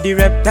 Rise up the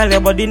reptile,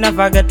 your body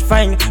never get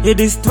fine. It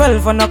is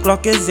 12 on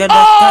o'clock is your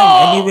death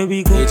time. Anywhere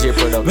we go,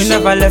 we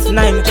never left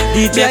 9.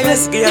 DJ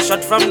Chris give a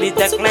shot from the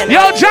Tech 9.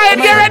 Yo,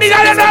 Giant, get ready,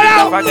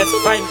 never get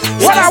fine.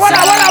 Walla.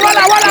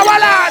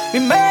 We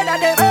murder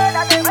them.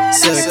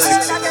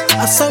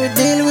 I saw we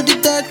deal with the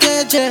dark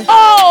KJ.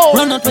 Oh!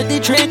 Run out with the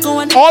Draco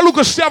and all who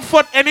can step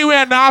foot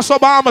anywhere now, so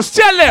Bahamas,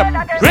 tell them.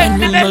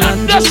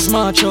 Just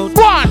march out.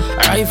 One.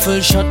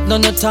 Rifle shot,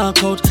 none of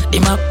talk out. The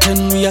Mach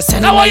 10, we are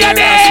sending now what you need?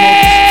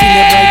 Feel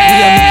it right,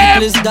 we are making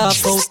place dark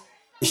out.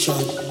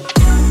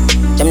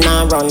 Them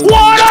not run.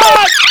 What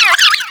up?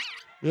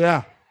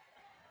 Yeah.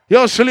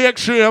 Yo, Chili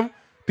Extreme,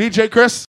 DJ Chris.